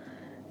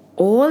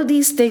 all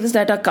these things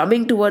that are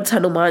coming towards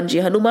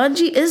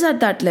Hanumanji is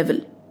at that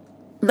level.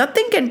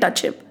 Nothing can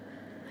touch him.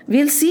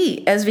 We'll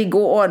see as we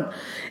go on.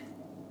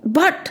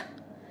 But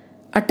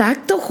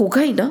attack to hoga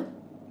hi na.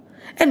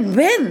 And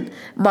when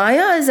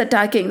Maya is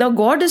attacking, now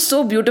God is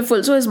so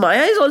beautiful, so his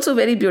Maya is also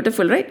very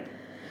beautiful, right?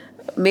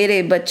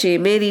 Mere bacche,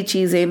 meri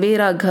cheeze,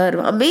 mera ghar,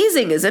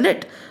 amazing, isn't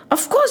it?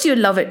 Of course you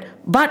love it.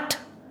 But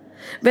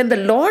when the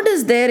Lord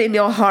is there in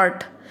your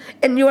heart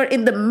and you are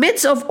in the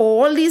midst of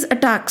all these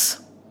attacks,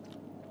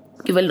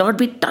 you will not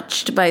be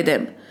touched by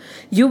them.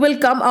 You will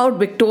come out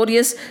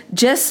victorious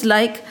just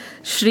like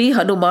Sri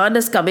Hanuman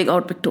is coming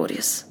out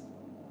victorious.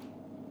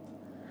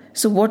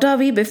 So what are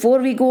we before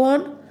we go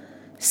on?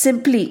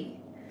 Simply,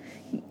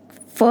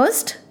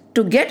 first,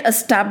 to get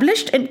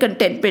established in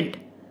contentment,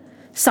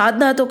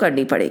 sadhana to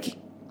karni padegi.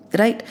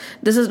 Right?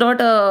 This is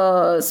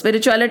not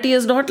spirituality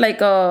is not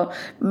like a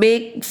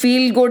make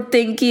feel good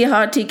thing ki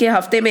haan theek hai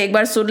hafte mein ek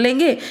baar sun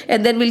lenge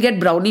and then we'll get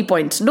brownie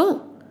points.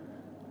 No.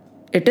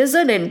 It is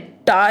an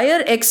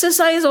entire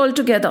exercise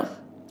altogether.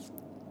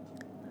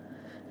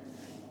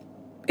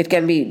 It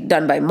can be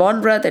done by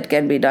Maun Vrat, it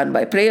can be done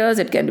by prayers,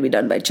 it can be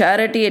done by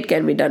charity, it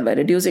can be done by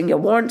reducing your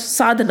wants,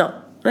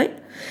 sadhana. right?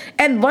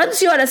 And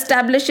once you are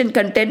established in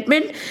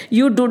contentment,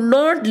 you do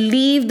not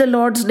leave the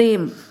Lord's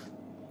name.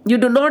 You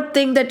do not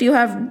think that you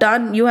have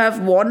done, you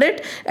have won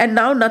it, and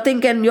now nothing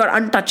can, you are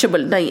untouchable.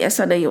 Nahi,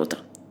 aisa nahi hota.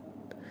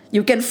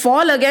 You can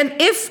fall again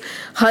if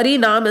Hari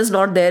Naam is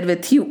not there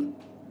with you.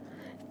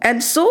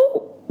 And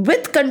so,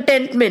 with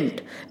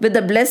contentment, with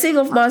the blessing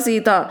of Ma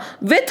Sita,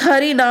 with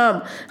Hari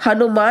Naam,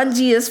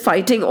 Hanumanji is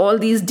fighting all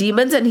these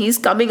demons and he's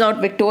coming out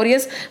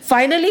victorious.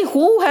 Finally,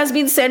 who has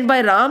been sent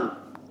by Ram?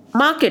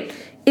 Mark it.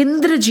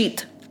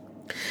 Indrajit.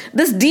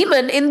 This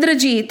demon,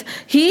 Indrajit,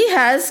 he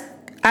has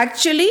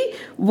actually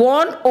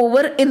won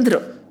over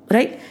Indra,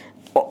 right?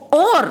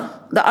 Or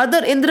the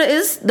other Indra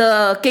is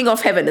the king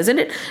of heaven, isn't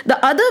it?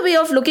 The other way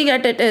of looking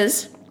at it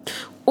is,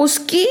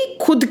 उसकी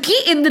खुद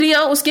की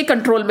इंद्रियां उसके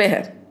control में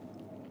है.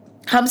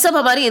 हम सब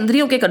हमारी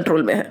इंद्रियों के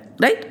कंट्रोल में है,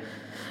 right?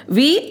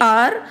 We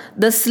are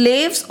the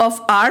slaves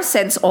of our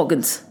sense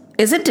organs,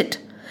 isn't it?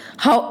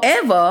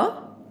 However,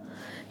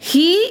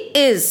 he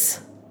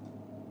is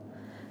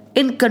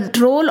in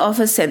control of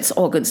his sense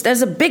organs.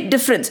 There's a big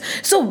difference.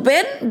 So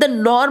when the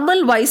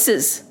normal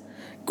vices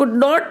could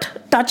not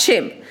touch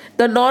him,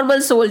 the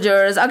normal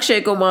soldiers,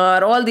 Akshay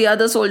Kumar, all the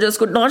other soldiers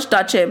could not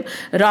touch him,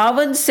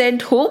 Ravan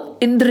sent whom?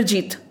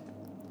 Indrajit.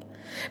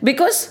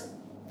 Because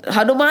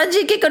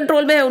Hanumanji ke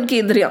control mein hai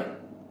unki indriya.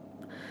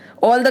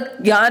 All the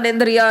Gyan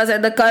Indriyas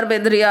and the Karma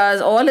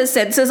Indriyas, all his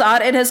senses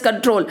are in his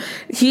control.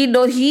 He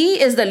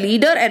is the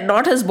leader and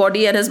not his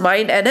body and his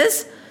mind and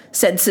his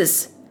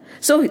senses.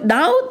 So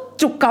now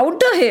to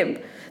counter him,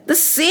 the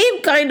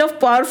same kind of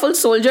powerful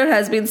soldier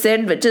has been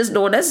sent, which is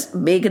known as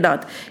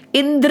Meghnad,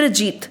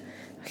 Indrajit.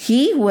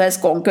 He who has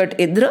conquered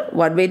Indra,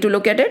 one way to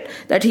look at it,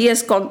 that he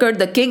has conquered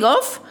the king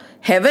of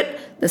heaven.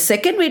 The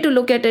second way to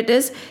look at it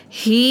is,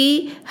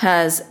 he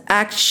has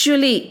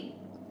actually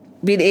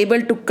been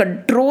able to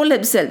control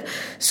himself.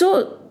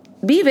 So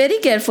be very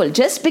careful.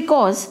 Just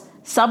because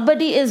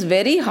somebody is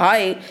very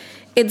high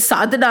in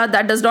sadhana,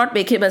 that does not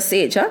make him a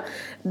sage.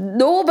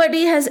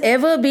 Nobody has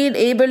ever been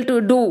able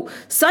to do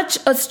such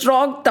a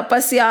strong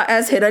tapasya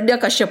as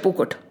Hiranyakashipu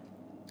could.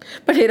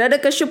 But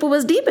Hiranyakashipu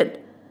was demon.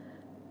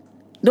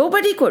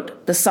 Nobody could.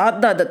 The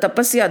sadhana, the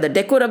tapasya, the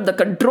decorum, the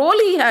control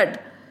he had,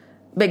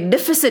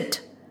 magnificent.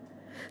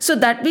 So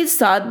that means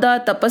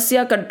sadhana,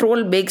 tapasya,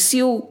 control makes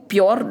you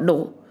pure?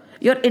 No.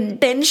 Your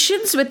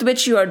intentions with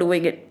which you are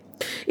doing it.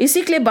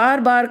 इसी के लिए बार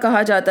बार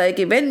कहा जाता है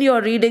कि when you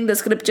are reading the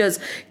scriptures,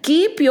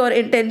 keep your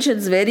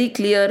intentions very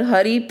clear.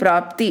 Hari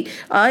Prapti.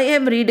 I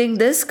am reading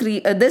this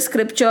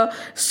scripture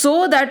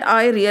so that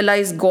I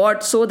realize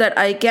God, so that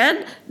I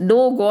can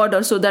know God,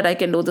 or so that I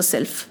can know the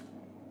self.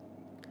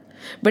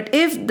 But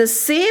if the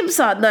same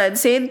sadhana and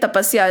same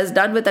tapasya is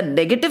done with a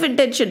negative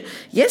intention,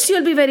 yes,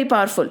 you'll be very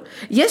powerful.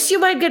 Yes, you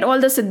might get all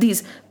the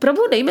siddhis.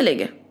 Prabhu nahi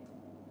milenge.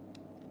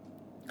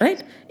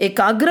 Right?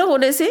 एकाग्र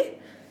होने से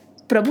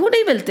प्रभु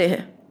नहीं मिलते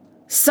हैं,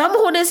 सम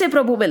होने से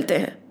प्रभु मिलते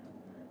हैं.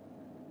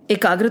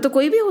 एकाग्र तो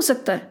कोई भी हो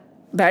सकता है.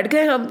 बैठ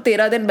गए हम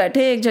 13 दिन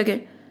बैठे एक जगह,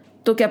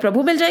 तो क्या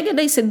प्रभु मिल जाएंगे?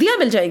 नहीं, सिद्धियां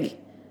मिल जाएंगी.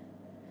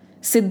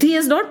 सिद्धि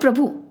इज नॉट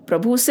प्रभु,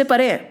 प्रभु उससे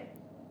परे है.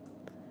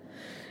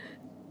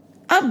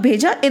 अब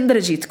भेजा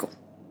इंद्रजीत को.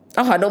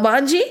 अब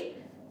हनुमान जी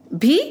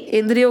भी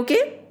इंद्रियों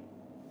के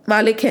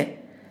मालिक हैं,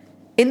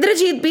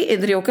 इंद्रजीत भी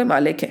इंद्रियों के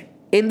मालिक हैं.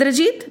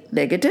 Indrajit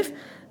negative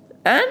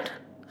and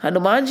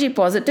Hanumanji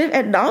positive,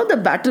 and now the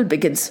battle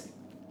begins.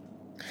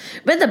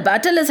 When the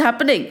battle is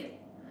happening,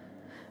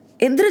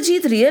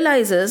 Indrajit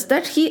realizes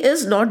that he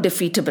is not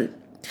defeatable.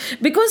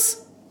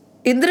 Because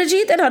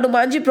Indrajit and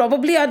Hanumanji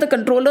probably are the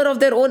controller of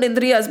their own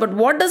Indriyas. But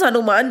what does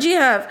Hanumanji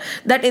have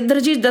that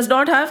Indrajit does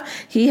not have?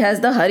 He has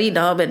the Hari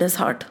Naam in his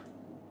heart.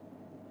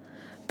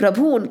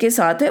 प्रभु उनके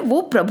साथ है,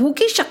 वो प्रभु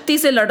की शक्ति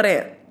से लड़ रहे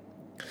हैं.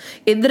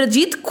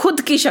 इंद्रजीत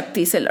खुद की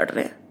शक्ति से लड़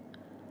रहे हैं.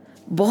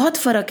 बहुत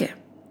फर्क है.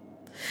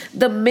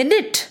 The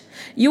minute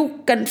you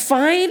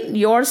confine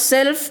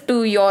yourself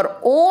to your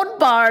own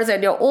powers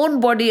and your own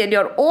body and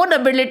your own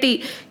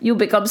ability, you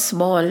become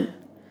small.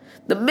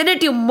 The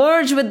minute you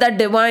merge with that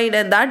divine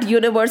and that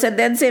universe and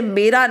then say,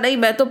 मेरा नहीं,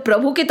 मैं तो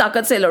प्रभु की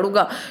ताकत से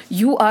लड़ूंगा,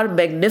 you are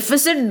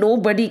magnificent.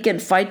 Nobody can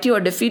fight you or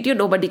defeat you.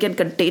 Nobody can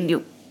contain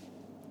you.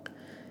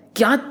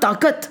 क्या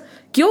ताकत!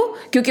 क्यों?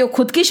 क्योंकि वो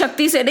खुद की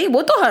शक्ति से नहीं,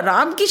 वो तो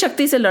राम की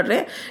शक्ति से लड़ रहे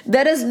हैं.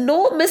 देयर इज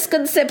नो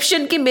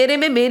मिसकंसेप्शन कि मेरे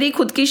में मेरी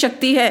खुद की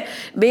शक्ति है.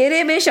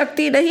 मेरे में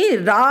शक्ति नहीं,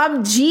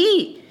 राम जी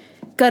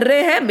कर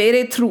रहे हैं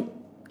मेरे through.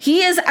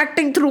 He is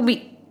acting through me.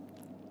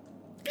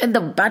 And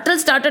the battle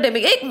started.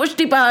 एक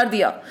मुष्टि पहाड़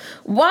दिया.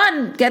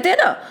 वन कहते हैं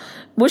ना,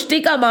 मुष्टि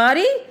का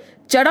मारी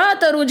चढ़ा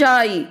तरु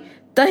जाई,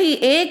 तही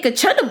एक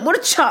क्षण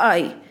मूर्छा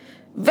आई.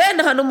 व्हेन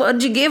हनुमान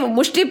जी gave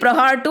मुष्टि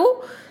प्रहार to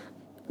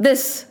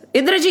this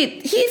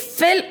Indrajit, he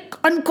fell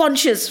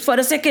unconscious for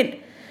a second.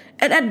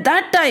 And at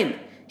that time,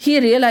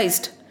 he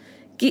realized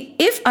that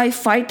if I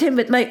fight him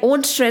with my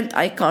own strength,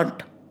 I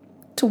can't.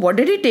 So what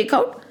did he take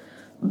out?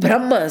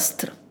 Brahma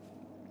Astra.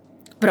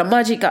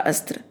 Brahma ji ka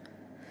Astra.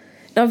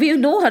 Now we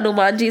know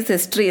Hanumanji's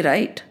history,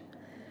 right?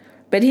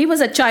 When he was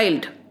a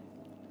child,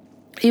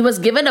 he was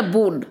given a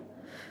boon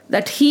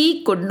that he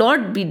could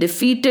not be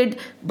defeated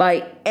by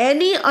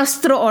any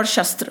astra or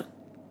shastra.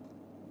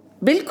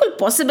 बिल्कुल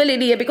possible ही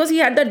नहीं है, because he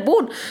had that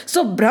bone.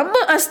 सो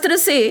ब्रह्म अस्त्र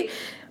से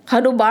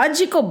हनुमान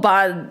जी को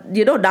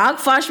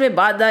नागफाश में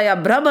बांधना या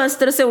ब्रह्म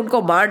अस्त्र से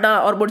उनको मारना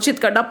और मूर्छित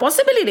करना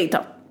पॉसिबल ही नहीं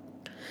था.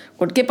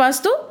 उनके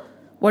पास तो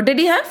what did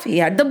he have? He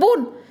had the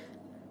bone.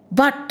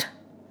 But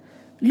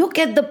look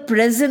at the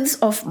presence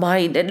of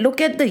mind and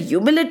look at the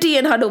humility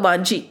in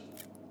Hanumanji.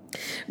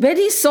 When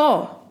he saw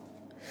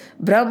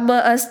ब्रह्म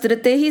अस्त्र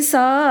ते ही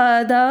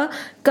साधा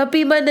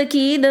कपि मन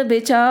कीन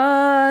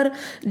विचार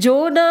जो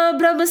न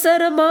ब्रह्म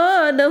सर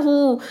मानहु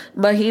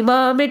महिमा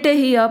मिटे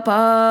ही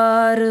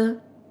अपार.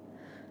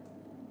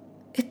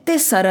 इतने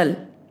सरल.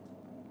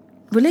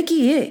 बोले कि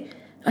ये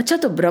अच्छा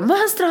तो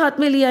ब्रह्मास्त्र हाथ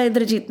में लिया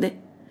इंद्रजीत ने.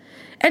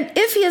 And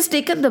if he has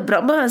taken the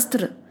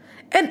Brahmastra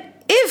and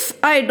if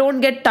I don't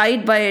get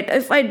tied by it,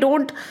 if I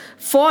don't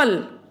fall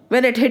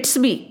when it hits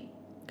me,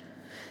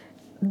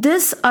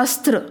 this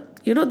astra,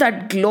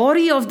 that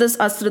glory of this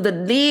astra, the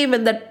name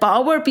and that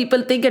power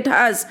people think it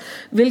has,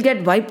 will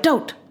get wiped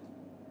out.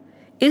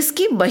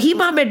 Iski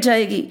mahima mit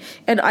jayegi,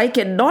 and I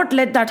cannot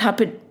let that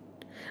happen.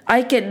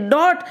 I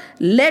cannot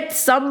let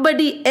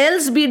somebody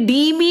else be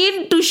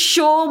demeaned to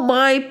show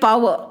my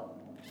power.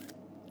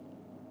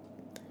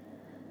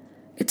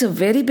 It's a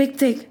very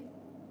big thing.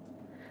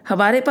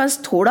 हमारे पास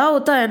थोड़ा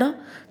होता है ना,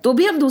 तो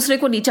भी हम दूसरे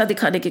को नीचा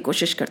दिखाने की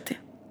कोशिश करते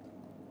हैं.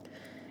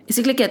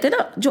 इसीलिए कहते हैं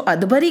ना, जो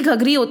अधभरी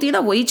घघरी होती है ना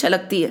वही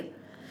छलकती है.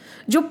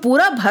 जो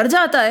पूरा भर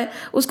जाता है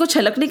उसको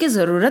छलकने की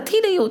जरूरत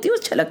ही नहीं होती, वो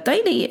छलकता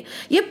ही नहीं है.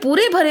 ये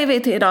पूरे भरे हुए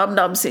थे राम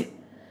नाम से.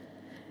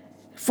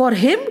 For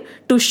him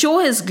to show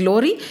his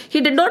glory,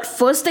 he did not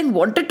first thing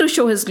wanted to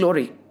show his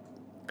glory.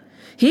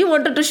 He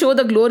wanted to show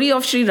the glory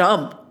of Shri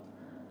Ram.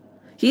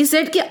 He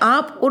said कि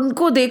आप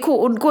उनको देखो,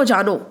 उनको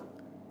जानो.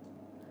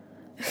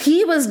 He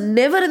was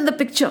never in the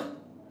picture.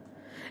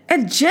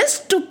 And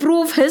just to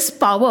prove his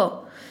power,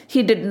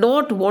 he did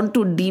not want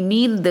to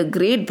demean the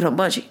great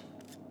Brahmaji.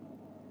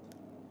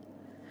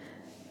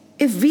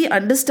 If we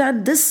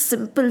understand this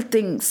simple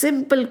thing,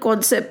 simple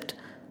concept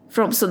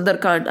from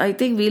Sundarkand, I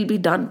think we'll be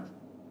done.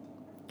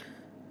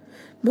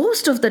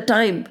 Most of the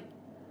time,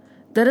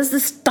 there is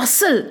this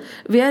tussle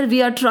where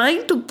we are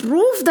trying to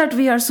prove that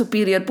we are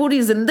superior.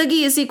 पूरी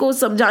जिंदगी इसी को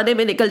समझाने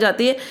में निकल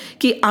जाती है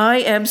कि I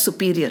am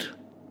superior.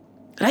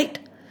 Right?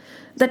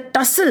 The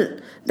tussle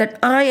that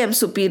I am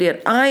superior,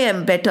 I am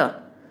better.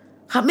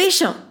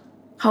 हमेशा.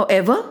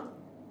 However,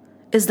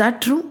 is that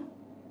true?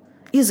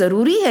 ये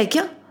जरूरी है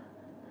क्या?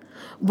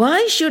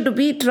 Why should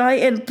we try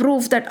and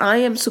prove that I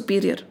am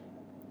superior?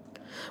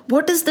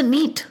 What is the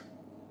need?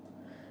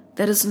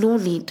 There is no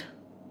need.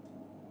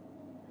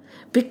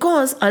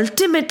 Because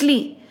ultimately,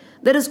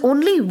 there is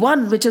only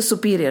one which is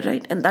superior,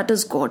 right? And that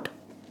is God.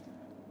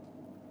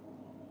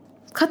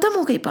 खत्म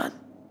हो गई बात.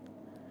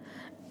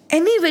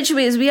 Any which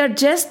ways, we are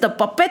just the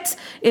puppets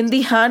in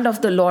the hand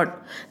of the Lord.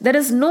 There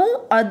is no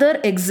other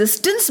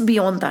existence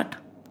beyond that.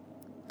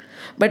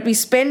 But we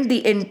spend the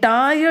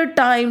entire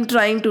time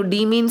trying to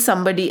demean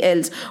somebody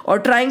else or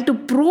trying to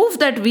prove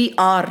that we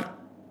are.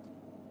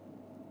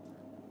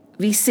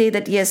 We say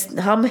that yes,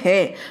 हम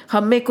हैं,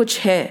 हम में कुछ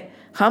है,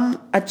 हम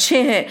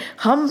अच्छे हैं,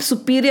 हम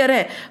सुपीरियर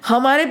हैं,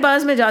 हमारे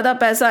पास में ज़्यादा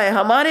पैसा है,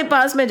 हमारे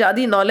पास में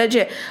ज़्यादा नॉलेज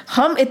है,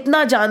 हम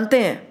इतना जानते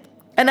हैं.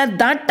 And at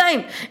that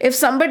time, if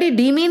somebody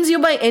demeans you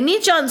by any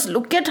chance,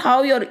 look at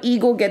how your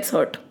ego gets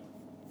hurt.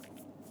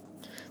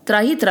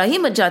 त्राही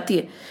मच जाती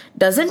है.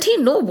 Doesn't he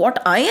know what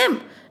I am?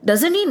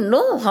 Doesn't he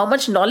know how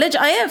much knowledge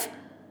I have?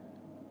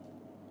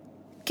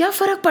 क्या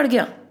फर्क पड़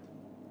गया?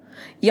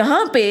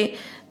 यहां पे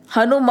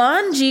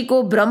हनुमान जी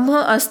को ब्रह्म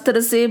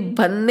अस्त्र से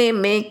बनने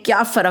में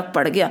क्या फर्क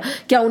पड़ गया?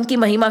 क्या उनकी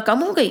महिमा कम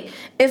हो गई?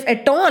 If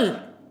at all,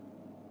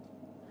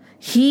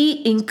 he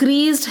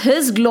increased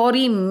his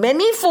glory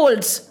many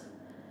folds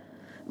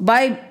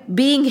by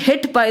being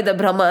hit by the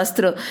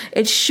Brahmastra.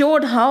 It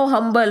showed how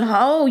humble,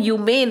 how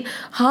humane,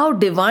 how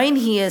divine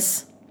he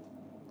is.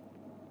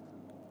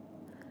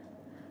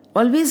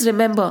 Always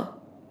remember,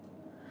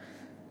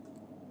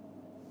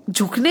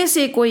 झुकने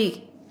से कोई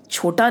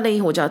छोटा नहीं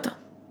हो जाता.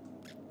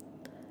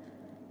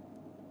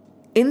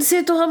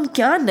 इनसे तो हम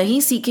क्या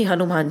नहीं सीखे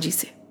हनुमान जी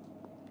से.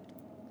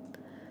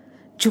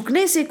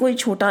 झुकने से कोई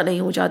छोटा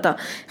नहीं हो जाता.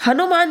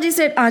 हनुमान जी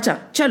से आजा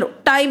चलो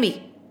टाइम ही.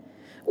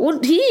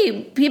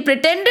 He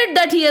pretended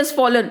that he has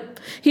fallen.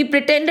 He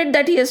pretended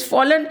that he has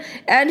fallen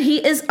and he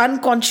is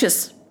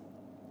unconscious.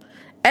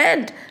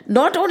 And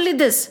not only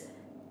this,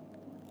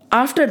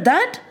 after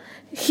that,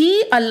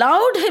 he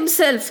allowed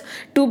himself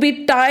to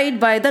be tied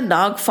by the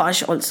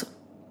Nagfash also.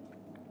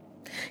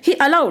 He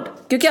allowed,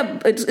 क्योंकि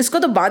अब इसको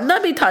तो बांधना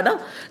भी था ना,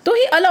 तो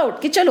he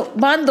allowed कि चलो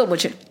बांध दो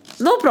मुझे,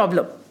 no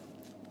problem.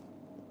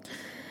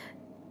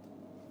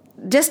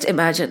 Just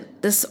imagine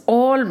this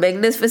all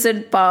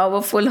magnificent,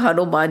 powerful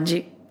Hanuman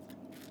ji,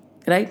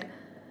 right,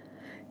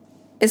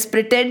 is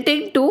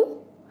pretending to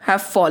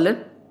have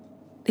fallen.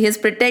 He is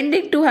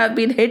pretending to have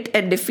been hit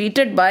and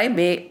defeated by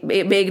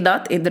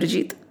Meghnad,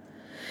 Indrajit.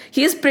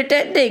 He is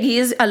pretending, he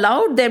has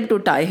allowed them to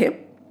tie him.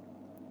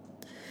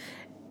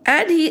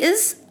 And he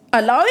is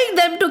allowing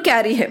them to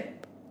carry him.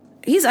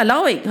 He is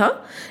allowing.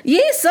 हाँ,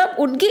 ये सब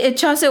उनकी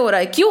इच्छा से हो रहा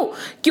है. क्यों?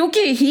 क्योंकि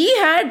ही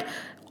हैड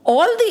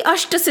ऑल द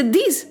अष्ट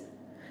सिद्धीज.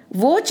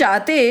 वो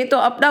चाहते तो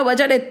अपना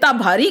वजन इतना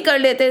भारी कर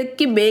लेते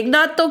कि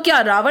मेघनाथ तो क्या,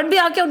 रावण भी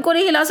आके उनको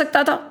नहीं हिला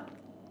सकता था.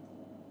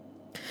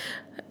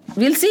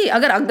 विल सी,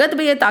 अगर अंगद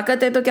में ये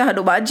ताकत है तो क्या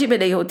हनुमान जी में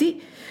नहीं होती.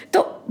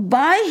 तो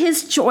by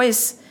his choice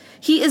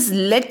he is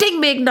letting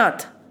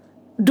Meghnath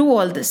do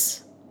all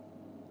this,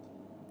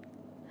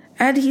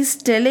 and he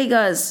is telling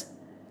us,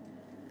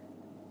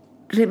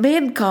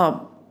 remain calm,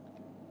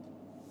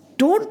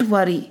 don't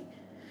worry,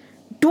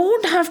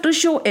 don't have to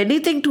show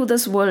anything to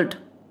this world.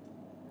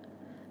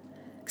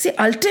 See,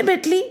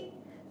 ultimately,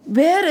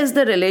 where is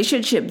the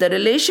relationship? The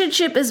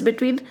relationship is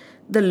between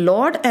the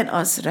Lord and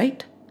us,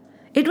 right?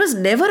 It was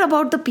never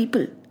about the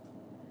people.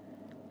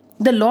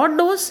 The Lord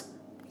knows,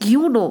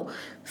 you know.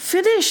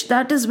 Finish,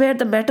 that is where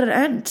the matter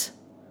ends.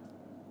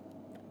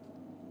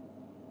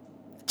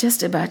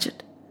 Just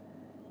imagine.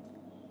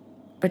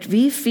 But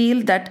we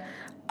feel that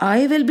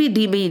I will be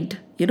demeaned.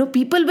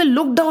 People will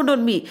look down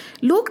on me.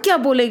 लोग क्या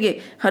बोलेंगे?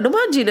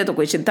 हनुमान जी ने तो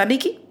कोई चिंता नहीं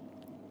की.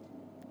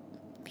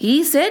 He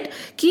said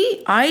कि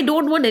I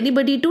don't want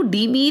anybody to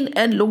demean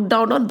and look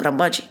down on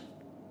Brahma ji.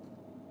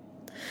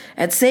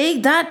 And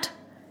saying that,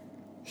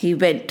 he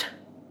went.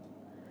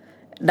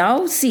 Now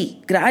see,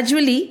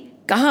 gradually,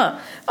 कहाँ?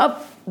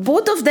 अब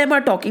both of them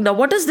are talking. Now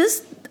what is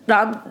this?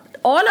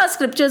 All our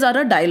scriptures are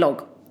a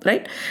dialogue,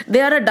 right?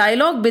 They are a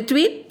dialogue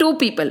between two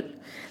people.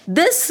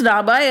 This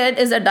Ramayana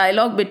is a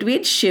dialogue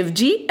between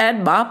Shivji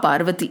and Ma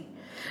Parvati.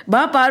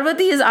 Ma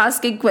Parvati is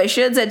asking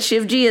questions and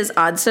Shivji is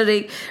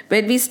answering.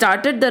 When we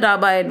started the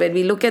Ramayana, when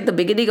we look at the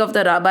beginning of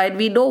the Ramayana,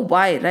 we know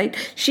why, right?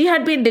 She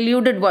had been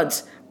deluded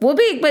once. वो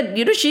भी एक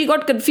बार, she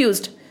got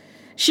confused.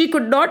 She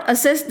could not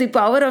assess the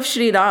power of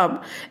Sri Ram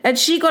and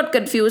she got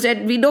confused,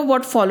 and we know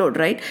what followed,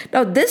 right?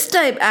 Now this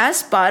time,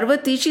 as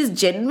Parvati, she's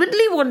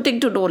genuinely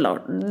wanting to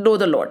know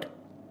the Lord.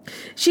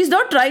 She's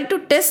not trying to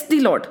test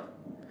the Lord.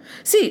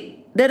 See,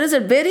 there is a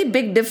very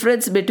big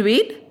difference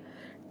between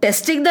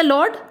testing the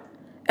Lord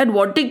and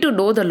wanting to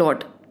know the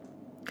Lord.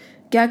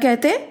 क्या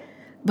कहते हैं?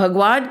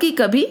 भगवान की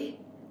कभी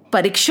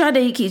परीक्षा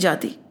नहीं की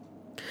जाती,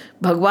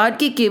 भगवान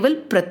की केवल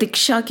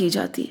प्रतीक्षा की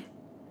जाती है.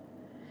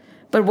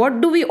 But what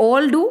do we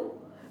all do?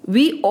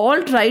 We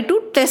all try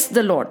to test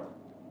the Lord.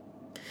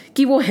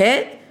 कि वो है,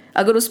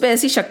 अगर उस पर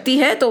ऐसी शक्ति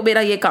है तो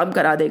मेरा ये काम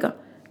करा देगा.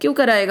 क्यों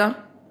कराएगा?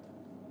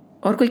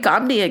 और कोई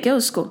काम नहीं है क्या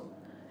उसको?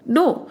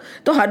 नो.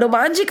 तो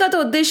हनुमान जी का तो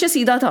उद्देश्य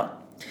सीधा था.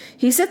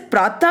 ही से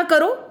प्रार्थना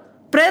करो,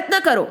 प्रयत्न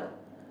करो,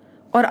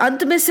 और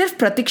अंत में सिर्फ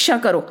प्रतीक्षा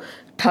करो.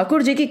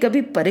 ठाकुर जी की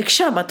कभी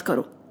परीक्षा मत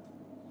करो.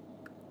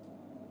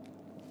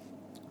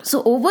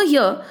 So over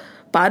here,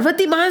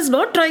 Parvati Ma is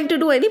not trying to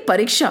do any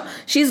pariksha.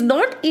 She is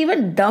not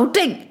even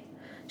doubting.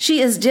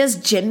 She is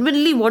just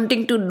genuinely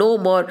wanting to know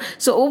more.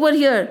 So over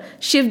here,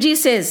 Shivji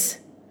says,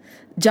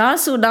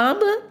 जासु नाम,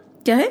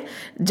 क्या है?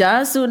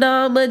 जासु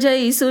नाम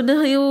जय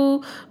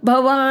सुनहु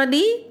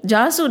भवानी,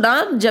 जासु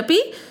नाम जपी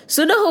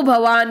सुनहु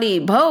भवानी,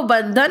 भव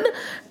बंधन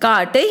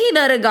काटे ही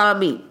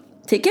नरगामी.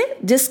 ठीक है,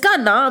 जिसका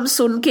नाम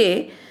सुन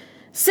के,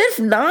 सिर्फ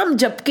नाम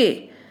जप के,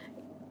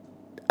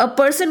 a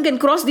person can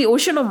cross the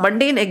ocean of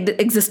mundane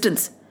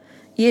existence.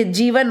 ये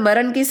जीवन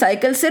मरण की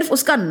साइकिल सिर्फ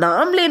उसका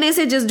नाम लेने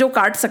से जो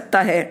काट सकता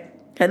है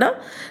ना.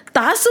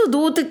 तासु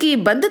दूत की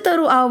बंद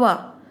तरु आवा,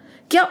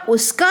 क्या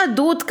उसका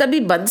दूत कभी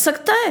बंध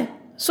सकता है?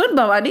 सुन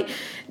भवानी,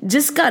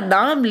 जिसका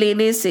नाम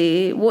लेने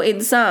से वो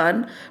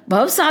इंसान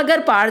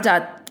भवसागर पार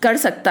कर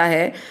सकता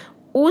है,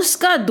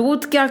 उसका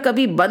दूत क्या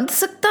कभी बंध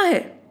सकता है?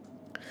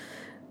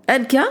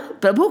 एंड क्या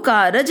प्रभु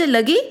कारज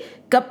लगी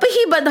कप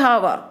ही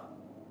बंधावा.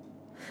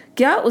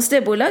 क्या उसने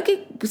बोला कि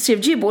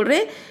शिवजी बोल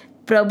रहे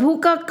प्रभु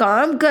का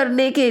काम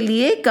करने के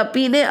लिए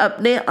कपि ने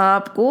अपने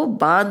आप को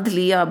बांध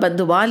लिया,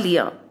 बंधवा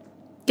लिया.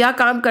 क्या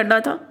काम करना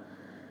था?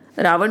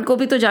 रावण को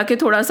भी तो जाके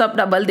थोड़ा सा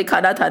अपना बल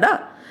दिखाना था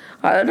ना.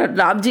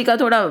 राम जी का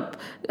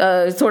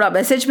थोड़ा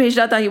मैसेज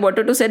भेजना था. He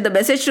wanted to send the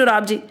message to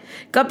Ram ji.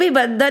 कपि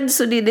बंधन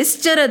सुनी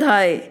निश्चर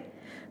धाये,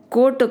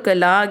 कोटुक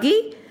लागी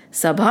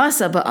सभा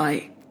सब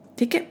आए.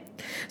 ठीक है.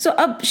 सो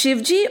अब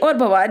शिवजी और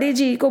भवानी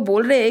जी को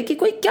बोल रहे हैं कि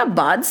कोई क्या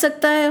बांध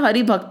सकता है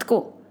हरि भक्त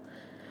को?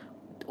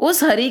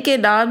 उस हरि के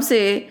नाम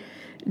से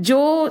जो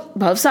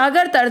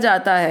भवसागर तर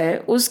जाता है,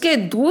 उसके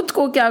दूत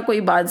को क्या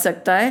कोई बांध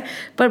सकता है?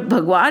 पर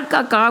भगवान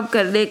का काम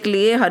करने के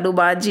लिए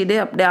हनुमान जी ने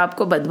अपने आप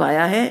को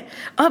बंधवाया है.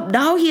 अब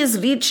now he has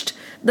reached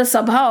the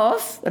sabha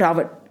of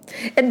Ravan.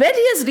 And when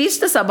he has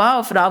reached the sabha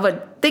of Ravan,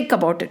 think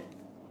about it.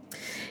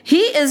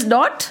 He is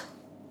not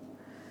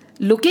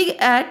looking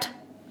at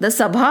the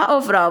sabha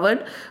of Ravan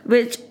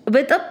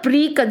with a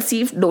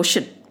preconceived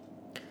notion.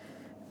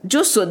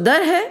 जो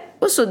सुंदर है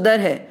वो सुंदर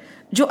है,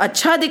 जो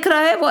अच्छा दिख रहा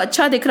है वो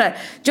अच्छा दिख रहा है,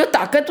 जो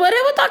ताकतवर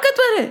है वो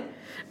ताकतवर है.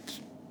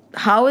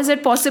 How is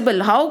it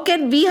possible? How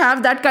can we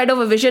have that kind of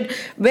a vision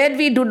when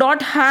we do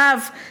not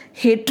have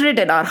hatred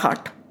in our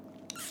heart?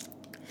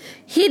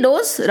 He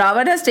knows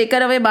Ravan has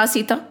taken away Ma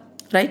Sita,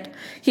 right?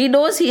 He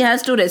knows he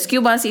has to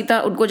rescue Ma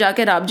Sita. उनको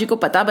जाके राम जी को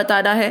पता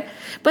बताना है.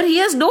 But he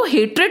has no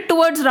hatred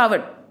towards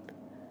Ravan.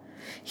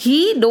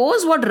 He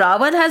knows what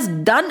Ravan has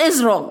done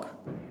is wrong.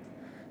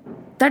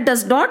 That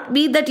does not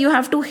mean that you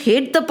have to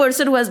hate the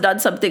person who has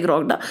done something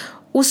wrong. ना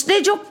उसने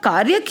जो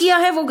कार्य किया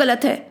है वो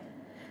गलत है,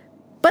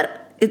 पर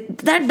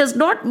that does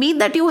not mean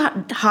that you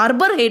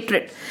harbor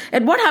hatred.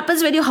 And what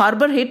happens when you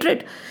harbor hatred?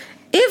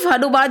 If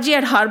Hanumanji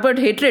had harbored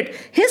hatred,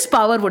 his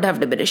power would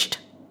have diminished.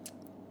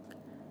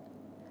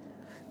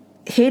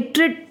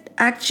 Hatred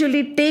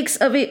actually takes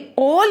away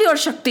all your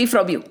Shakti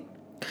from you.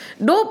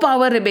 No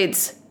power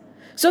remains.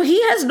 So he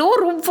has no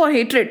room for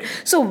hatred.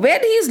 So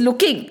when he is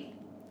looking,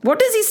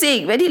 what is he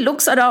saying? When he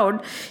looks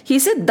around, he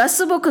said, "Das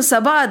mukh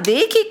sabha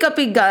dekhi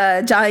kapi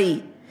jai,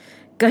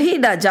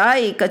 kahi na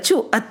jai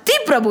kachu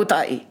ati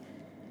prabhutai."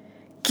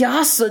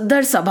 क्या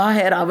सुंदर सभा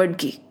है रावण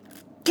की,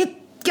 कि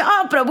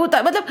क्या प्रभुता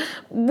है, मतलब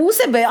मुंह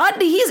से बयान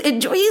नहीं, ही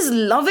इज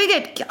लविंग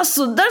इट. क्या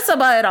सुंदर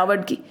सभा है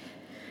रावण की.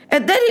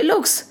 एंड देन ही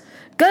लुक्स,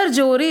 कर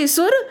जोरे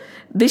सुर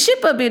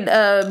दिशिप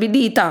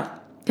विनीता,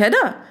 है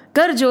ना,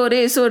 कर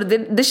जोरे सुर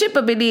दिशिप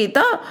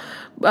विनीता,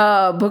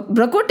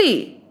 भ्रकुटी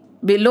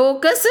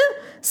बिलोकस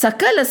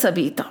सकल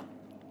सबीता.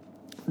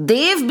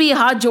 देव भी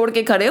हाथ जोड़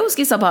के खड़े हैं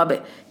उसकी सभा में.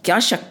 क्या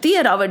शक्ति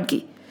है रावण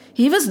की.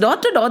 He was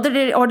not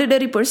an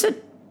ordinary person.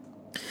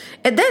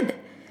 And then,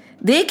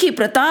 देखी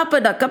प्रताप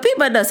न कपि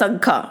मन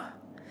संखा,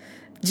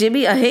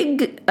 जिमि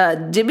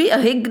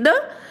अहिग्न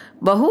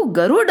बहु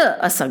Garuda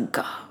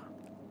Asanka.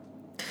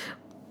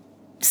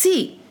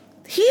 See,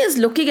 he is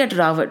looking at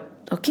Ravan,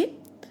 okay?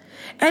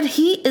 And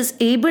he is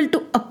able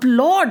to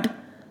applaud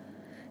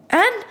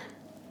and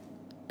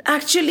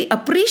actually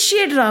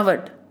appreciate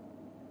Ravan.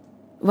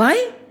 Why?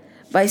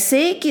 By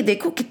saying कि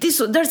देखो कितनी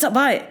सुंदर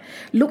सभा है.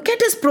 Look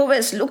at his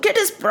prowess, look at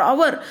his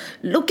power,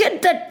 look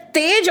at that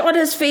tej on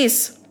his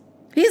face.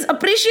 He is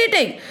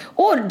appreciating.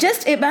 Or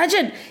just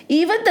imagine,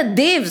 even the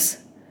devs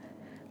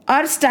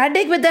are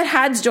standing with their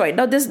hands joined.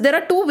 Now there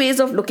are two ways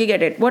of looking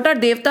at it. What are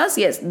devtas?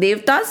 Yes,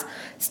 devtas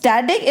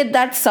standing in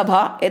that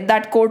sabha, in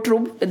that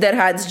courtroom with their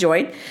hands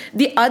joined.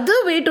 The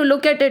other way to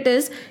look at it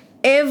is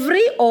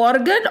every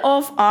organ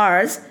of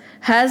ours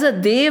has a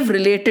dev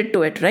related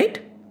to it,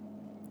 right?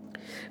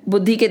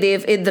 बुद्धि के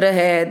देव इंद्र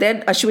है, then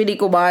Ashwini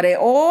Kumar है,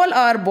 all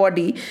our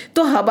body.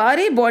 तो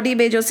हमारे body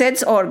में जो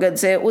sense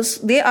organs है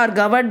उस they are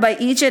governed by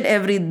each and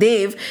every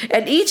dev,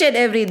 and each and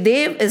every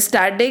dev is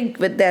standing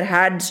with their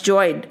hands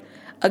joined.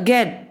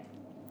 Again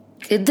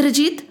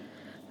Indrajit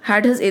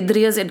had his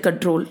indriyas in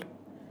control.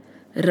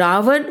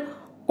 Ravan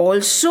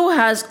also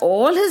has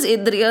all his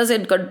indriyas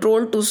in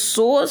control to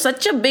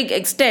such a big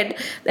extent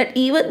that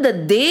even the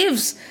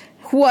devs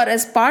who are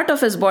as part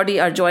of his body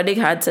are joining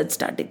hands and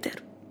standing there.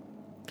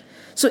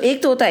 So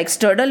एक तो होता है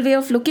external way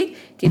of looking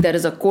कि there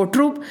is a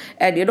courtroom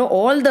and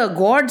all the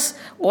gods,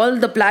 all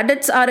the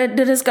planets are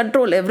under his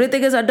control,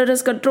 everything is under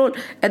his control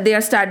and they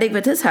are standing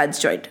with his hands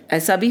joined.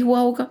 ऐसा भी हुआ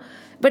होगा.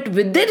 But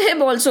within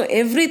him also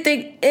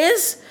everything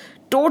is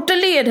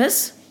totally in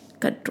his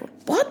control.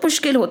 बहुत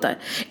मुश्किल होता है.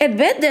 And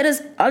when there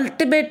is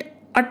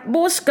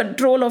utmost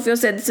control of your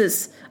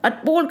senses,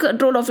 utmost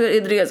control of your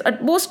indriyas,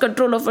 utmost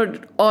control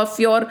of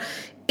your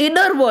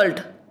inner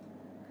world,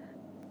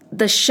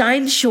 the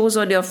shine shows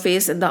on your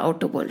face in the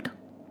outer world.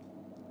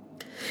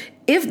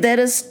 If there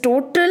is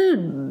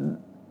total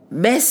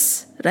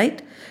mess,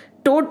 right?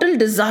 Total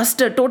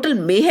disaster, total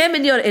mayhem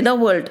in your inner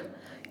world,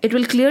 it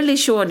will clearly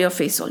show on your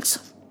face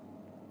also.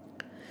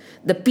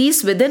 The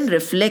peace within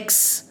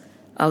reflects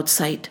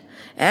outside,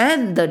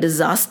 and the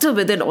disaster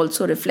within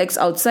also reflects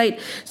outside.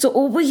 So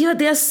over here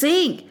they are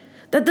saying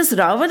that this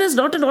Ravan is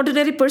not an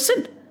ordinary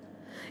person.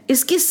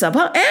 Iski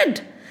sabha,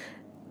 and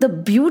the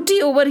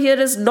beauty over here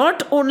is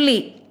not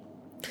only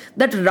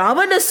that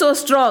Ravan is so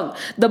strong.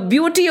 The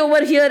beauty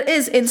over here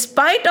is, in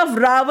spite of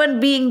Ravan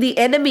being the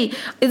enemy,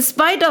 in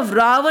spite of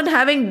Ravan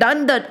having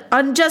done the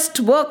unjust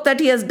work that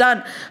he has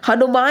done,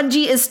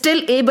 Hanumanji is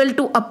still able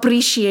to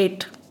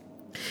appreciate.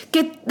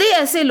 कितने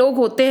ऐसे लोग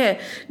होते हैं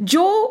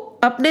जो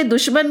अपने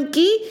दुश्मन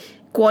की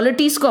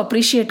qualities को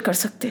अप्रिशिएट कर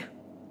सकते हैं.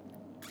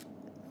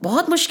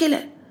 बहुत मुश्किल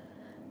है,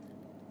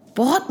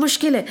 बहुत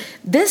मुश्किल है.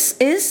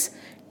 This is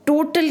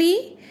totally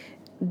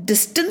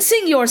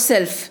distancing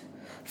yourself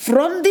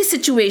from the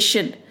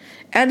situation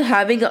and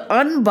having an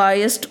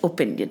unbiased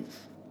opinion.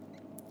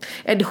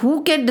 And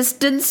who can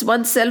distance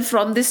oneself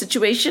from the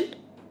situation?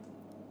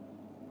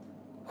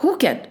 Who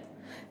can?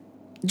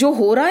 जो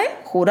हो रहा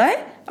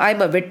है. I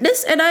am a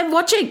witness and I am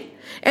watching.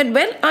 And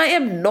when I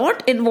am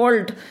not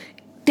involved,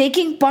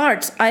 taking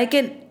parts, I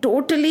can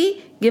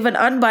totally give an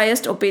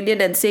unbiased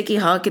opinion and say कि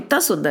हाँ कितना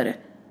सुंदर है.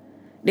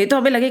 नहीं तो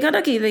हमें लगेगा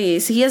ना कि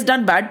he has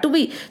done bad to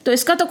me, तो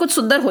इसका तो कुछ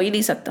सुंदर हो ही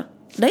नहीं सकता.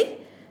 नहीं?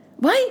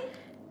 Why?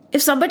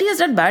 If somebody has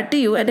done bad to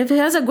you and if he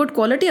has a good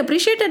quality,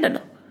 appreciate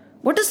it.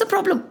 What is the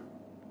problem?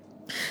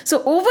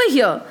 So over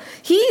here,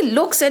 he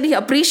looks and he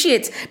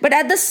appreciates, but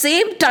at the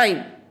same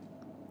time,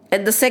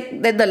 and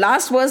then the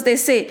last verse they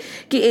say,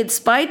 कि in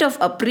spite of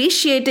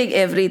appreciating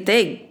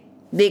everything,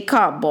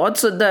 देखा बहुत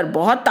सुंदर,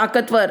 बहुत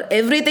ताकतवर,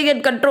 everything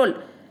in control,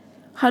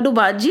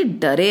 Hanuman ji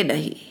डरे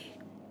नहीं.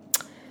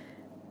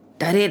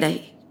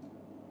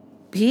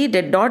 He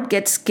did not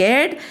get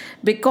scared,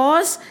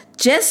 because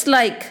just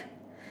like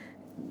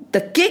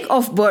the king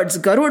of birds,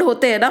 Garuda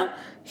होते हैं ना,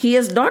 he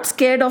is not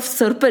scared of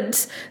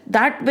serpents,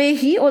 that way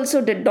he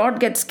also did not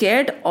get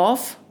scared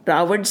of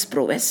Ravan's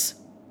prowess.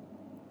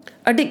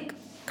 अडिग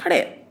खड़े,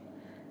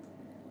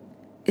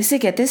 इसे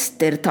कहते हैं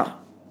स्थिरता.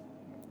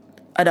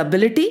 An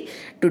ability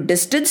to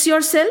distance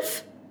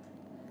yourself.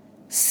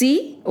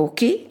 See,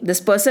 okay, this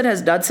person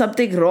has done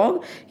something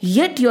wrong,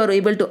 yet you are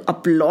able to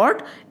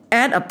applaud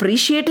and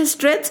appreciate his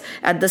strengths.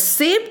 At the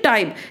same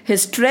time,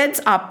 his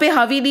strengths आप पे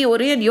हावी नहीं हो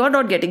रही and you are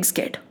not getting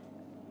scared.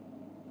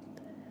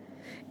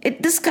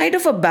 This kind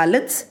of a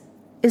balance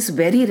is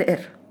very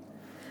rare.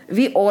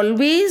 We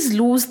always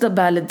lose the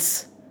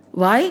balance.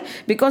 Why?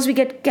 Because we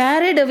get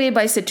carried away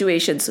by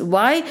situations.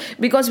 Why?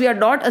 Because we are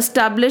not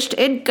established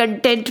in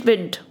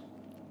contentment.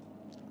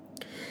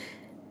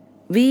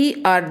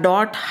 We are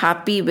not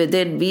happy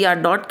within. We are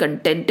not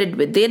contented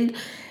within.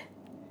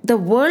 The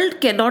world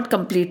cannot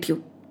complete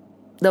you.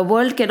 The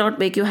world cannot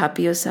make you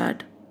happy or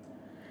sad.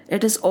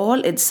 It is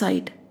all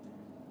inside.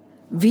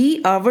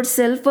 We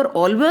ourselves were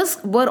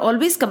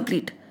always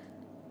complete.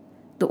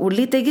 The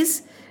only thing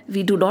is,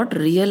 we do not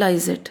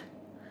realize it.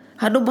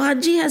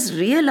 Hanumanji has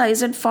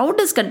realized and found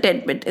his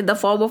contentment in the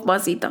form of Ma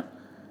Sita.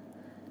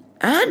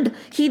 And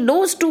he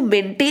knows to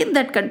maintain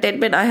that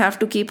contentment, I have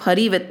to keep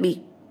Hari with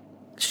me.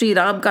 Shri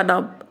Ram ka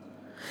naam.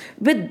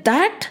 With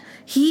that,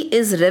 he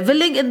is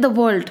reveling in the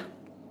world.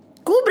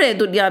 घूम रहे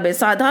दुनिया में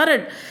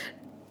साधारण.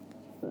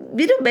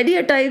 Many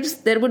a times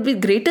there would be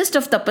greatest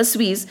of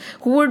tapasvis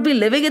who would be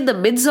living in the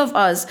midst of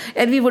us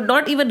and we would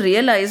not even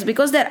realize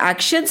because their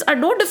actions are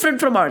no different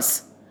from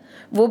ours.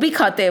 वो भी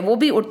खाते हैं, वो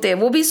भी उठते हैं,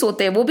 वो भी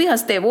सोते हैं, वो भी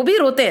हंसते हैं, वो भी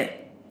रोते हैं.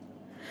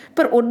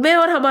 पर उनमें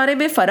और हमारे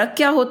में फर्क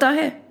क्या होता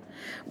है?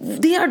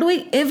 They are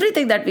doing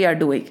everything that we are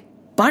doing,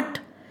 but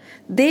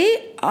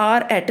they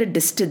are at a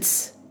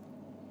distance.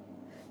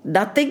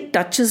 Nothing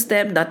touches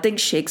them, nothing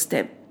shakes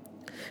them.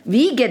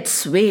 We get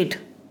swayed.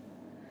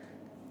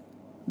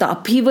 The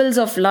upheavals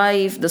of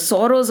life, the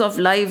sorrows of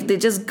life, they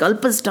just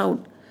gulp us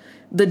down.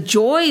 The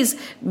joys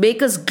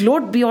make us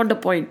gloat beyond a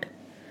point.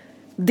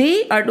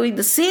 They are doing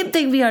the same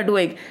thing we are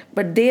doing,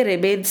 but they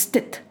remain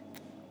still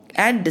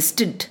and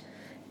distant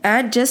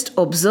and just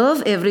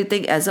observe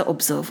everything as an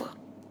observer.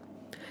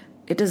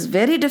 It is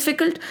very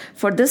difficult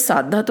for this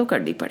sadhana to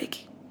karni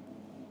padegi.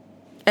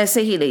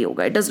 ऐसे ही नहीं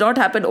होगा. It does not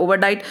happen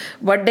overnight.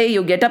 One day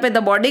you get up in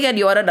the morning and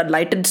you are an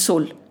enlightened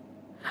soul.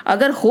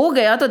 अगर हो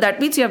गया तो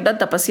that means you have done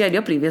tapasya in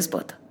your previous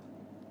birth.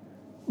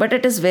 But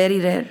it is very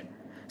rare.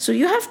 So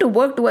you have to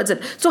work towards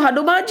it. So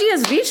Hanumanji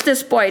has reached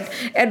this point,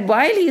 and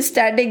while he is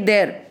standing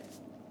there,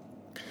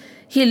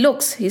 he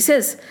looks, he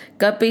says,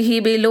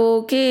 Kapihi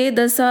biloke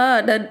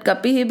dasanan,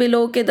 Kapihi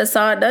biloke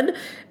dasanan,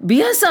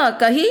 bihasa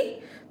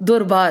kahi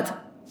durbad.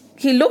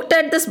 He looked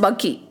at this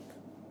monkey.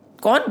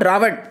 Kaun?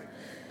 Ravan.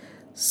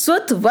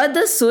 Sut vad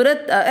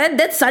surat, and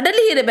then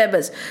suddenly he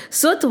remembers,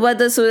 Sut vad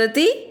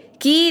surati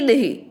ki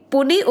nahi,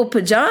 puni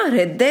upja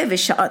hriday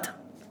vishad.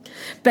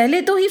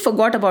 Pehle to he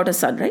forgot about his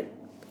son, right?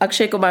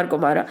 Akshay Kumar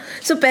Kumara.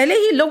 So pehle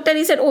he looked and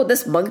he said, oh,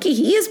 this monkey,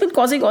 he has been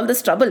causing all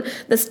this trouble.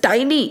 This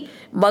tiny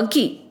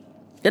monkey,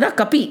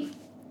 Kapi.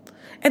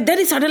 And then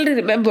he suddenly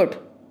remembered,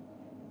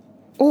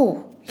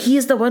 oh, he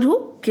is the one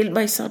who killed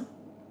my son.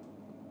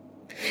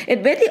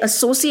 And when he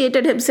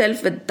associated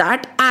himself with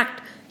that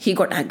act, he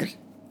got angry.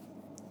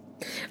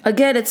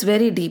 Again, it's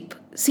very deep.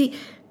 See,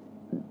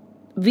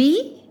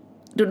 we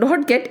do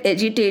not get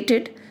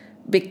agitated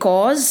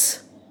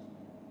because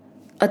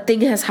a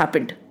thing has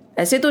happened.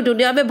 ऐसे तो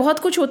दुनिया में बहुत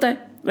कुछ होता है,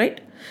 right?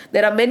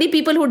 There are many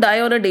people who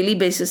die on a daily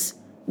basis.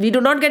 We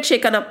do not get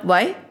shaken up.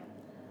 Why?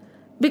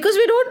 Because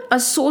we don't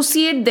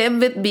associate them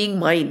with being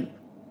mine.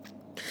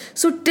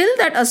 So till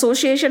that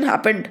association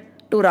happened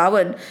to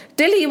Ravan,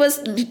 till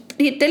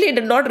he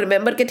did not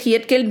remember that he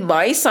had killed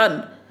my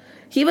son,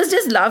 he was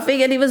just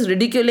laughing and he was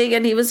ridiculing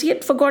and he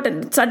had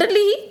forgotten. Suddenly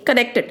he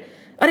connected.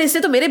 अरे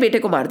इसने तो मेरे बेटे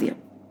को मार दिया.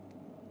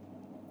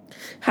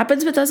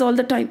 Happens with us all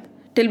the time.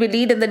 Till we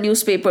read in the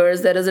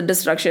newspapers, there is a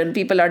destruction,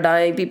 people are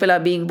dying, people are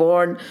being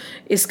born,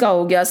 iska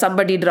ho gaya,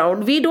 somebody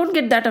drowned. We don't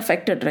get that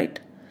affected, right?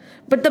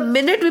 But the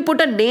minute we put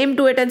a name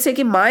to it and say,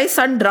 my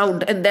son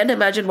drowned, and then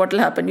imagine what will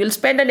happen. You'll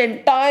spend an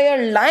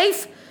entire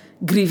life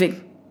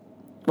grieving.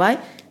 Why?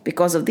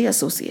 Because of the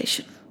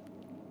association.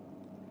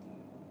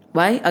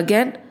 Why?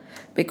 Again,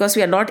 because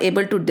we are not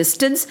able to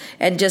distance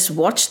and just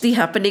watch the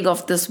happening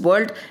of this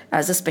world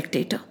as a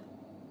spectator.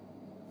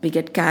 We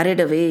get carried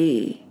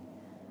away.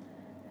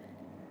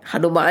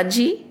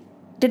 Hanumanji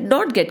did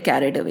not get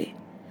carried away.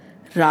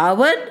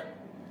 Ravan,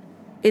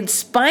 in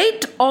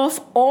spite of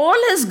all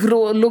his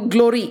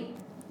glory,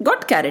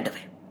 got carried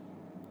away.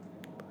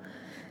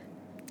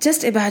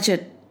 Just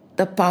imagine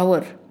the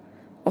power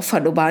of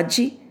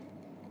Hanumanji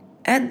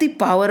and the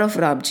power of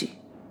Ramji.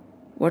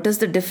 What is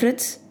the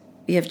difference?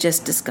 We have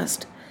just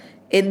discussed.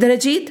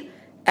 Indrajit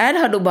and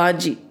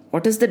Hanumanji.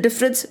 What is the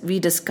difference? We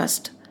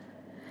discussed.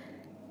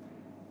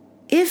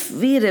 If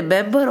we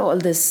remember all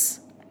this,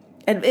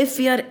 and if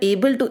we are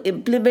able to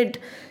implement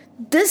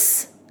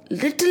this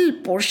little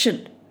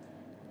portion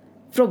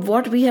from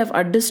what we have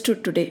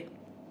understood today,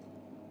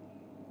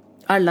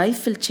 our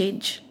life will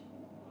change.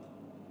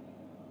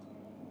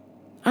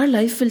 our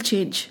life will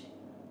change.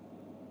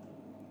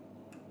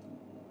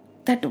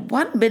 That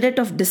 1 minute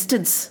of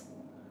distance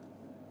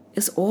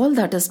is all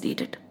that is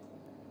needed.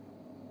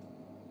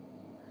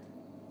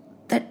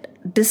 That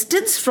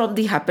distance from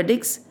the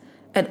happenings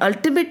and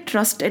ultimate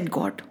trust in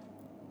God.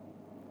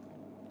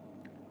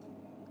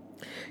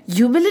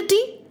 Humility,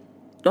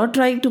 not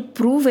trying to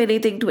prove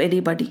anything to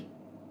anybody.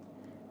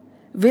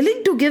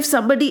 Willing to give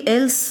somebody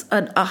else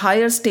a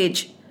higher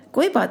stage.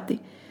 कोई बात नहीं.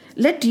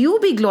 Let you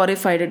be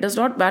glorified. It does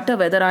not matter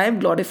whether I am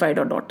glorified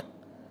or not.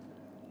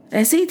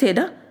 ऐसे ही थे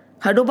ना.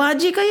 हनुमान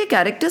जी का ये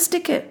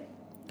characteristic है.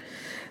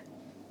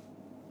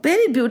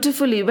 Very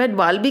beautifully, when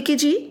Valmiki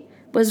ji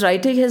was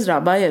writing his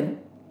Ramayana,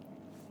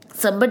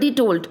 somebody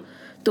told,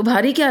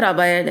 तुम्हारी क्या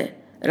रामायण है?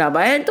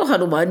 रामायण तो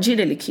हनुमान जी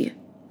ने लिखी है.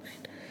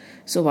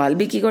 So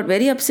Valmiki got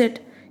very upset.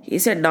 He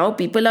said, now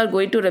people are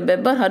going to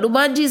remember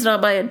Hanuman ji's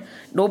Ramayana.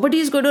 Nobody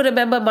is going to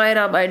remember my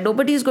Ramayana.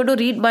 Nobody is going to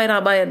read my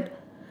Ramayana.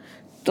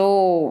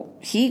 So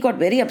he got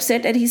very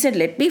upset and he said,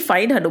 let me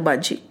find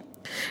Hanuman ji.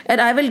 And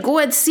I will go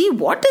and see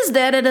what is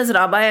there in his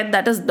Ramayana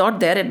that is not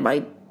there in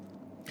mine.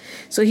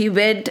 So he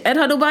went, and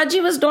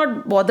Hanumanji was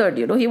not bothered,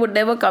 he would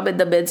never come in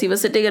the midst. He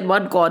was sitting in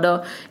one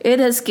corner in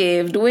his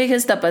cave, doing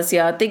his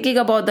tapasya, thinking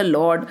about the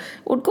Lord.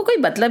 उनको कोई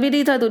मतलब ही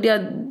नहीं था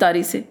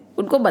दुनियादारी से.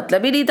 उनको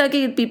मतलब ही नहीं था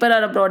कि people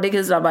are applauding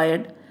his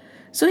Ramayana.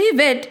 So he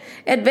went,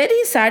 and when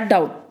he sat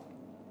down,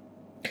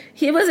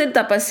 he was in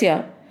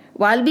tapasya.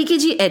 Valmiki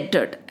ji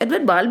entered. And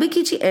when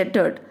Valmiki ji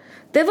entered,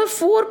 there were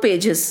 4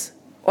 pages.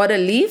 On a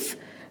leaf,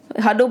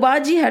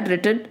 Hanumanji had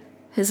written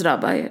his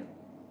Ramayana.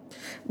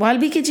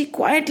 Valmiki ji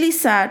quietly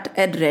sat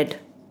and read.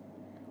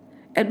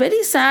 And when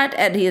he sat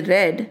and he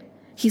read,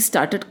 he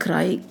started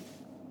crying.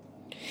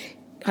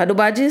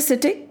 Hanumanji is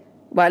sitting.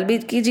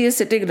 Valmiki ji is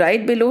sitting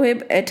right below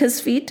him at his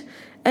feet,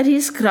 and he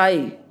is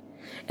crying.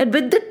 And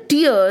with the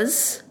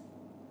tears,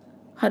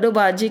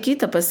 Hanumanji ki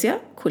tapasya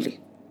khuli.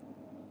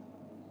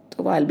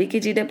 So Valmiki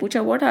ji ne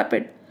pucha, what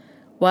happened?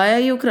 Why are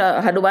you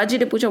crying? Hanumanji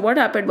ne pucha, what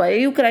happened? Why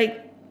are you crying?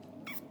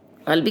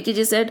 Valmiki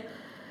ji said,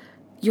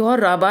 your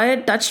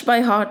Ramayana touched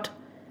my heart.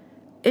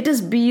 It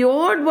is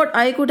beyond what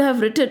I could have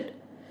written.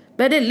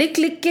 मैंने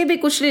लिख के भी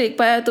कुछ नहीं लिख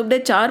पाया. तुमने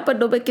 4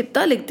 पन्नों में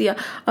कितना लिख दिया.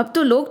 अब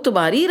तो लोग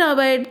तुम्हारी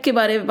रामायण के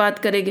बारे में बात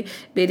करेंगे.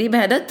 मेरी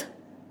मेहनत.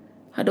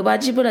 हनुमान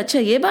जी बोला, अच्छा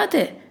ये बात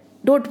है.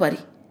 Don't worry.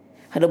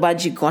 Hanuman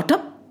ji got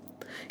up.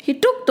 He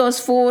took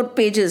those 4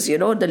 pages,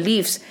 the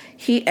leaves.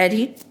 He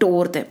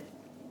tore them.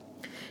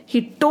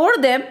 He tore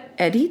them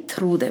and he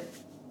threw them.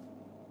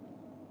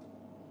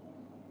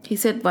 He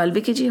said,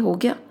 Valmiki ji हो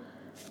गया.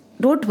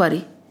 Don't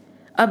worry.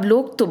 अब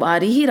लोग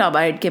तुम्हारी ही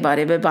रामायण के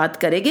बारे में बात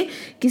करेंगे.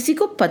 किसी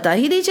को पता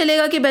ही नहीं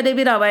चलेगा कि मैंने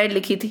भी रामायण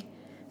लिखी थी.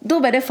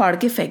 मैंने फाड़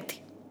के फेंक दी.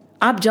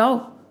 आप जाओ.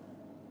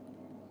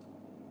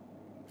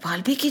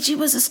 Valmiki ji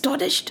was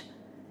astonished.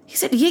 He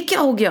said, ये क्या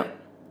हो गया?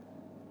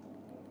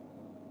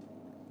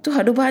 तो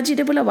हनुमान जी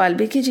ने बोला,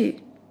 वाल्मीकि जी,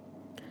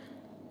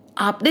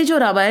 आपने जो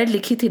रामायण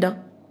लिखी थी ना,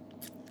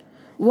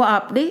 वो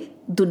आपने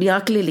दुनिया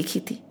के लिए लिखी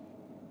थी.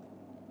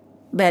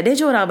 मैंने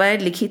जो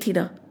रामायण लिखी थी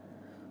ना,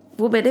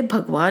 वो मैंने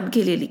भगवान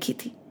के लिए लिखी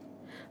थी.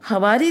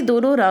 हमारी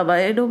दोनों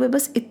रामायणों में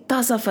बस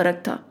इतना सा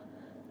फर्क था.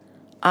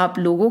 आप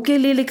लोगों के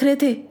लिए लिख रहे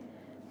थे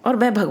और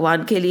मैं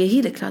भगवान के लिए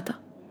ही लिख रहा था.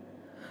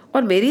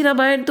 और मेरी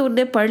रामायण तो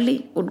उनने पढ़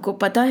ली, उनको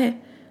पता है.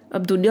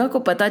 अब दुनिया को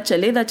पता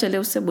चले ना चले,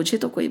 उससे मुझे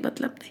तो कोई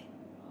मतलब नहीं.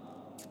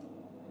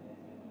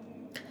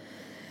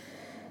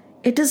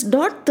 It is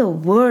not the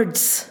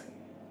words,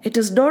 it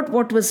is not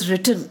what was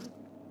written,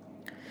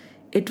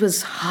 it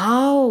was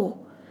how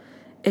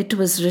it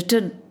was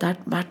written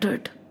that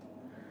mattered.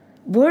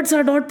 Words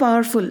are not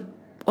powerful.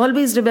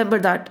 Always remember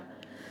that.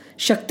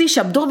 शक्ति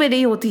शब्दों में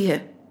नहीं होती है.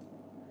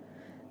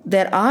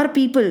 There are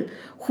people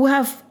who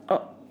have a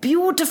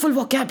beautiful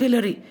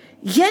vocabulary,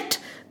 yet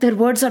their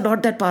words are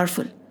not that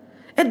powerful.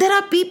 And there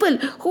are people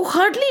who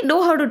hardly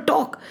know how to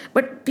talk,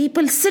 but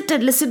people sit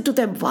and listen to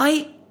them.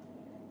 Why?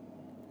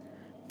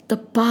 The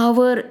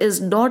power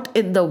is not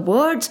in the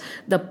words,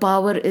 the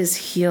power is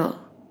here.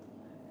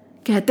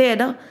 कहते हैं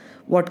ना,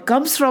 what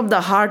comes from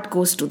the heart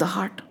goes to the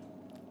heart.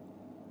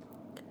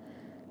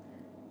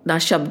 ना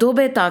शब्दों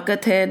में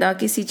ताकत है, ना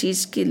किसी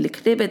चीज की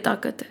लिखने में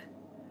ताकत है.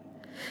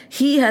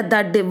 He had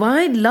that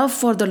divine love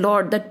for the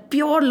Lord, that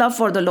pure love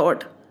for the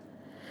Lord.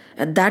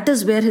 And that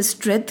is where his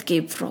strength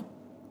came from.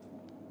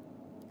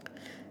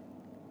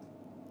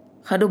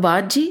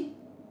 Hanuman ji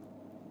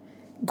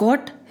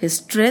got his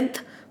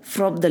strength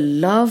from the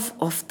love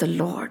of the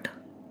Lord.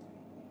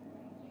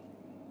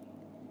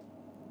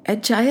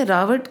 And चाहे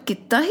रावण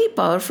कितना ही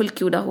powerful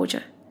क्यों ना हो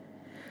जाए,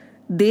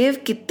 देव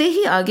कितने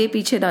ही आगे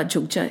पीछे ना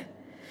झुक जाए,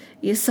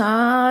 ये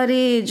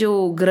सारे जो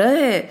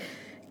ग्रह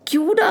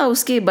क्यों ना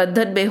उसके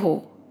बंधन में हो,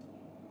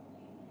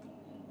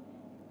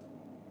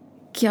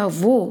 क्या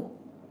वो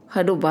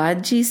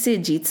हनुमान जी से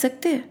जीत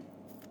सकते हैं?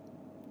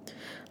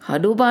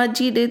 हनुमान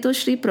जी ने तो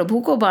श्री प्रभु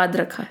को बांध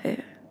रखा है.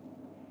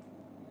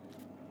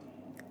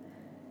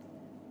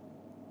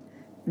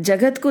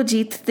 जगत को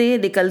जीतते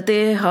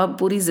निकलते हम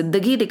पूरी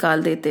जिंदगी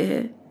निकाल देते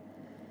हैं.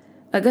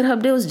 अगर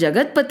हमने उस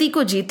जगतपति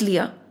को जीत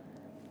लिया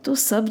तो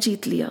सब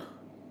जीत लिया.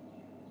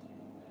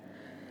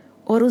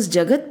 और उस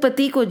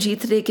जगतपति को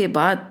जीतने के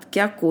बाद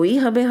क्या कोई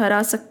हमें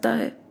हरा सकता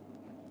है?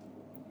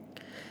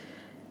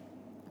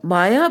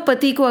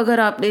 मायापति को अगर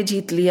आपने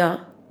जीत लिया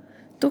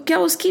तो क्या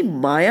उसकी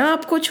माया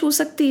आपको छू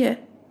सकती है?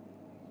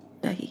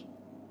 नहीं।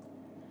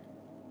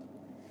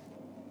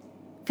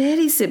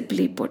 Very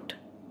simply put,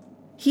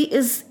 he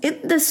is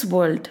in this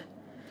world.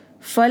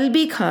 फल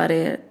भी खा रहे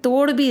हैं,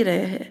 तोड़ भी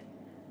रहे हैं,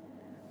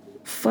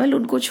 फल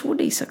उनको छू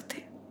नहीं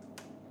सकते।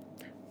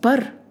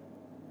 पर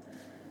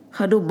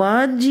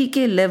हनुमान जी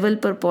के लेवल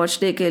पर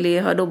पहुंचने के लिए,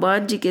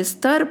 हनुमान जी के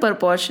स्तर पर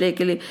पहुंचने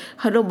के लिए,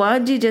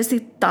 हनुमान जी जैसी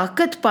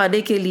ताकत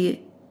पाने के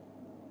लिए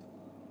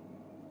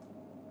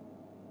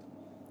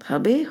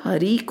हमें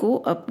हरि को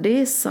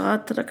अपने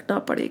साथ रखना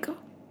पड़ेगा।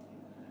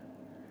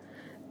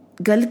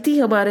 गलती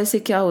हमारे से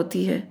क्या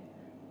होती है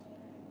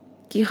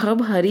कि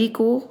हम हरि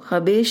को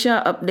हमेशा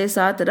अपने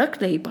साथ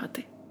रख नहीं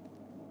पाते।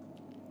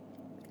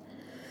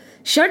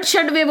 क्षण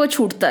क्षण में वो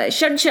छूटता है,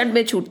 क्षण क्षण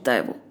में छूटता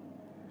है वो।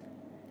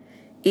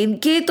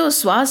 इनके तो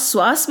श्वास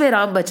श्वास में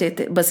राम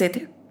बसे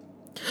थे,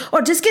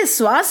 और जिसके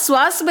श्वास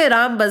श्वास में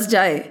राम बस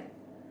जाए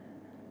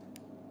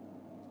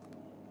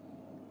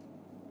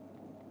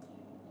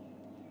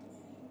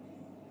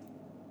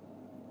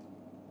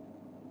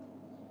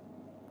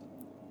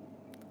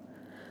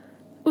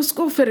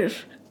उसको फिर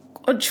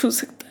कौन छू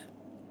सकता है?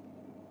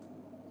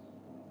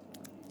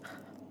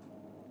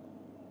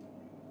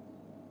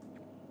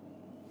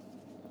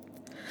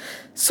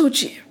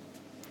 सोचिए,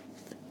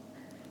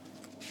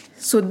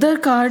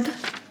 सुंदरकांड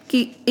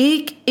की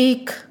एक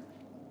एक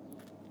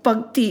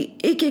पंक्ति,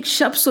 एक एक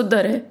शब्द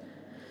सुंदर है,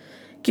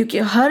 क्योंकि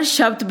हर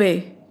शब्द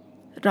में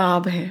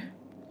राम है।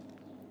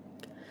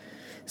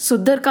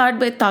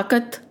 सुंदरकांड में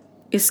ताकत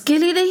इसके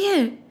लिए नहीं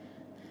है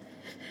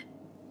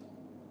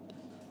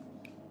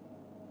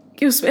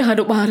कि उसमें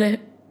हनुमान है।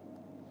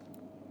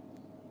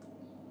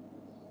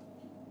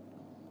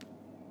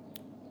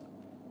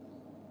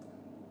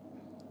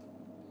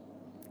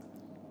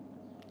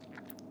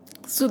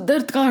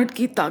 सुंदरकांड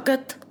की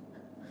ताकत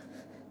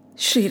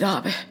श्री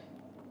राम है,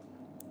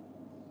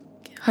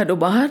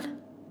 हनुमान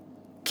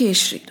के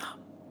श्री राम।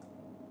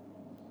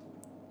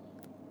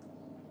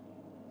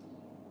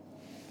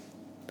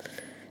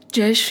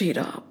 जय श्री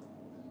राम,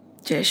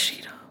 जय श्री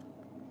राम।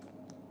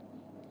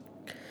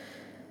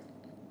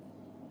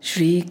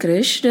 श्री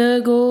कृष्ण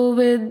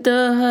गोविंद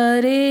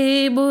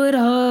हरे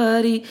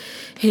मुरारी,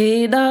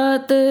 हे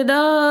नाथ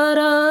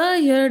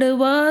नारायण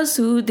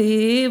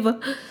वासुदेव।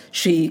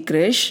 श्री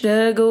कृष्ण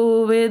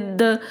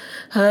गोविंद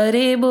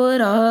हरे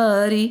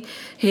मुरारी,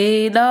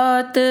 हे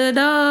नाथ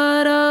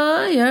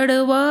नारायण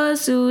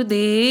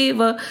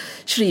वासुदेव।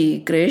 श्री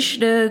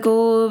कृष्ण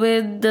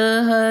गोविंद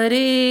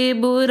हरे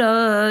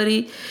मुरारी,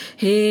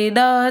 हे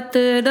नाथ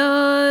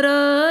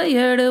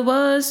नारायण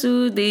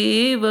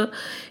वासुदेव।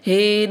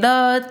 हे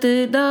नाथ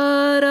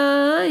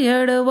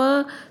नारायण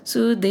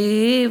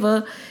वासुदेव,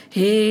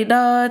 हे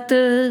नाथ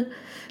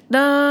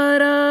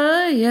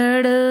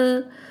नारायण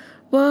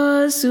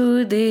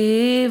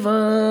वासुदेव।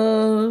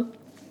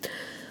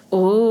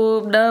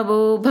 ओम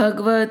नमो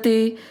भगवते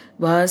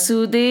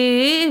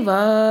वासुदेवाय।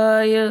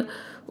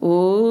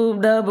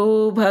 ओम नमो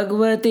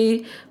भगवते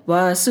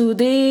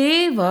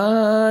वासुदेवाय।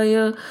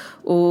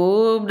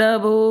 ओम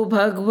नमो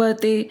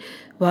भगवते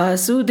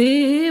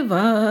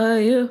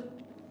वासुदेवाय।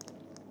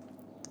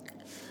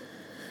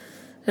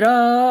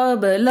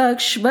 राम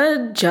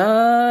लक्ष्मण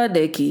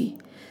जानकी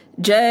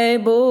जय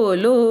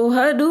बोलो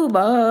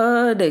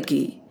हनुमान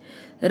की।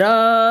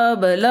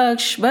 राम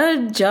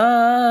लक्ष्मण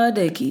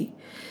जानकी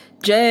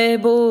जय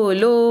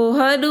बोलो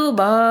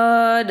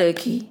हनुमान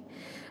की।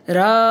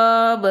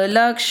 राम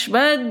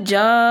लक्ष्मण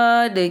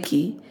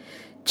जानकी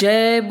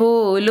जय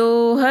बोलो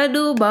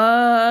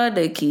हनुमान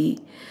की।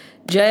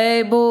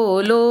 जय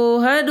बोलो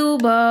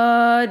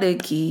हनुमान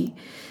की।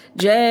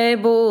 जय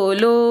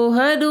बोलो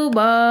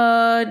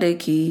हनुमान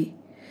की।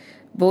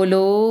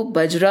 बोलो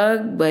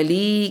बजरंग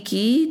बली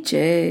की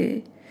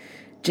जय।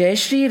 जय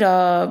श्री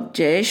राम,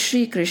 जय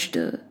श्री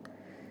कृष्ण,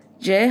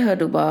 जय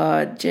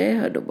हनुमान, जय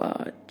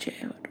हनुमान, जय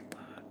हनुमान।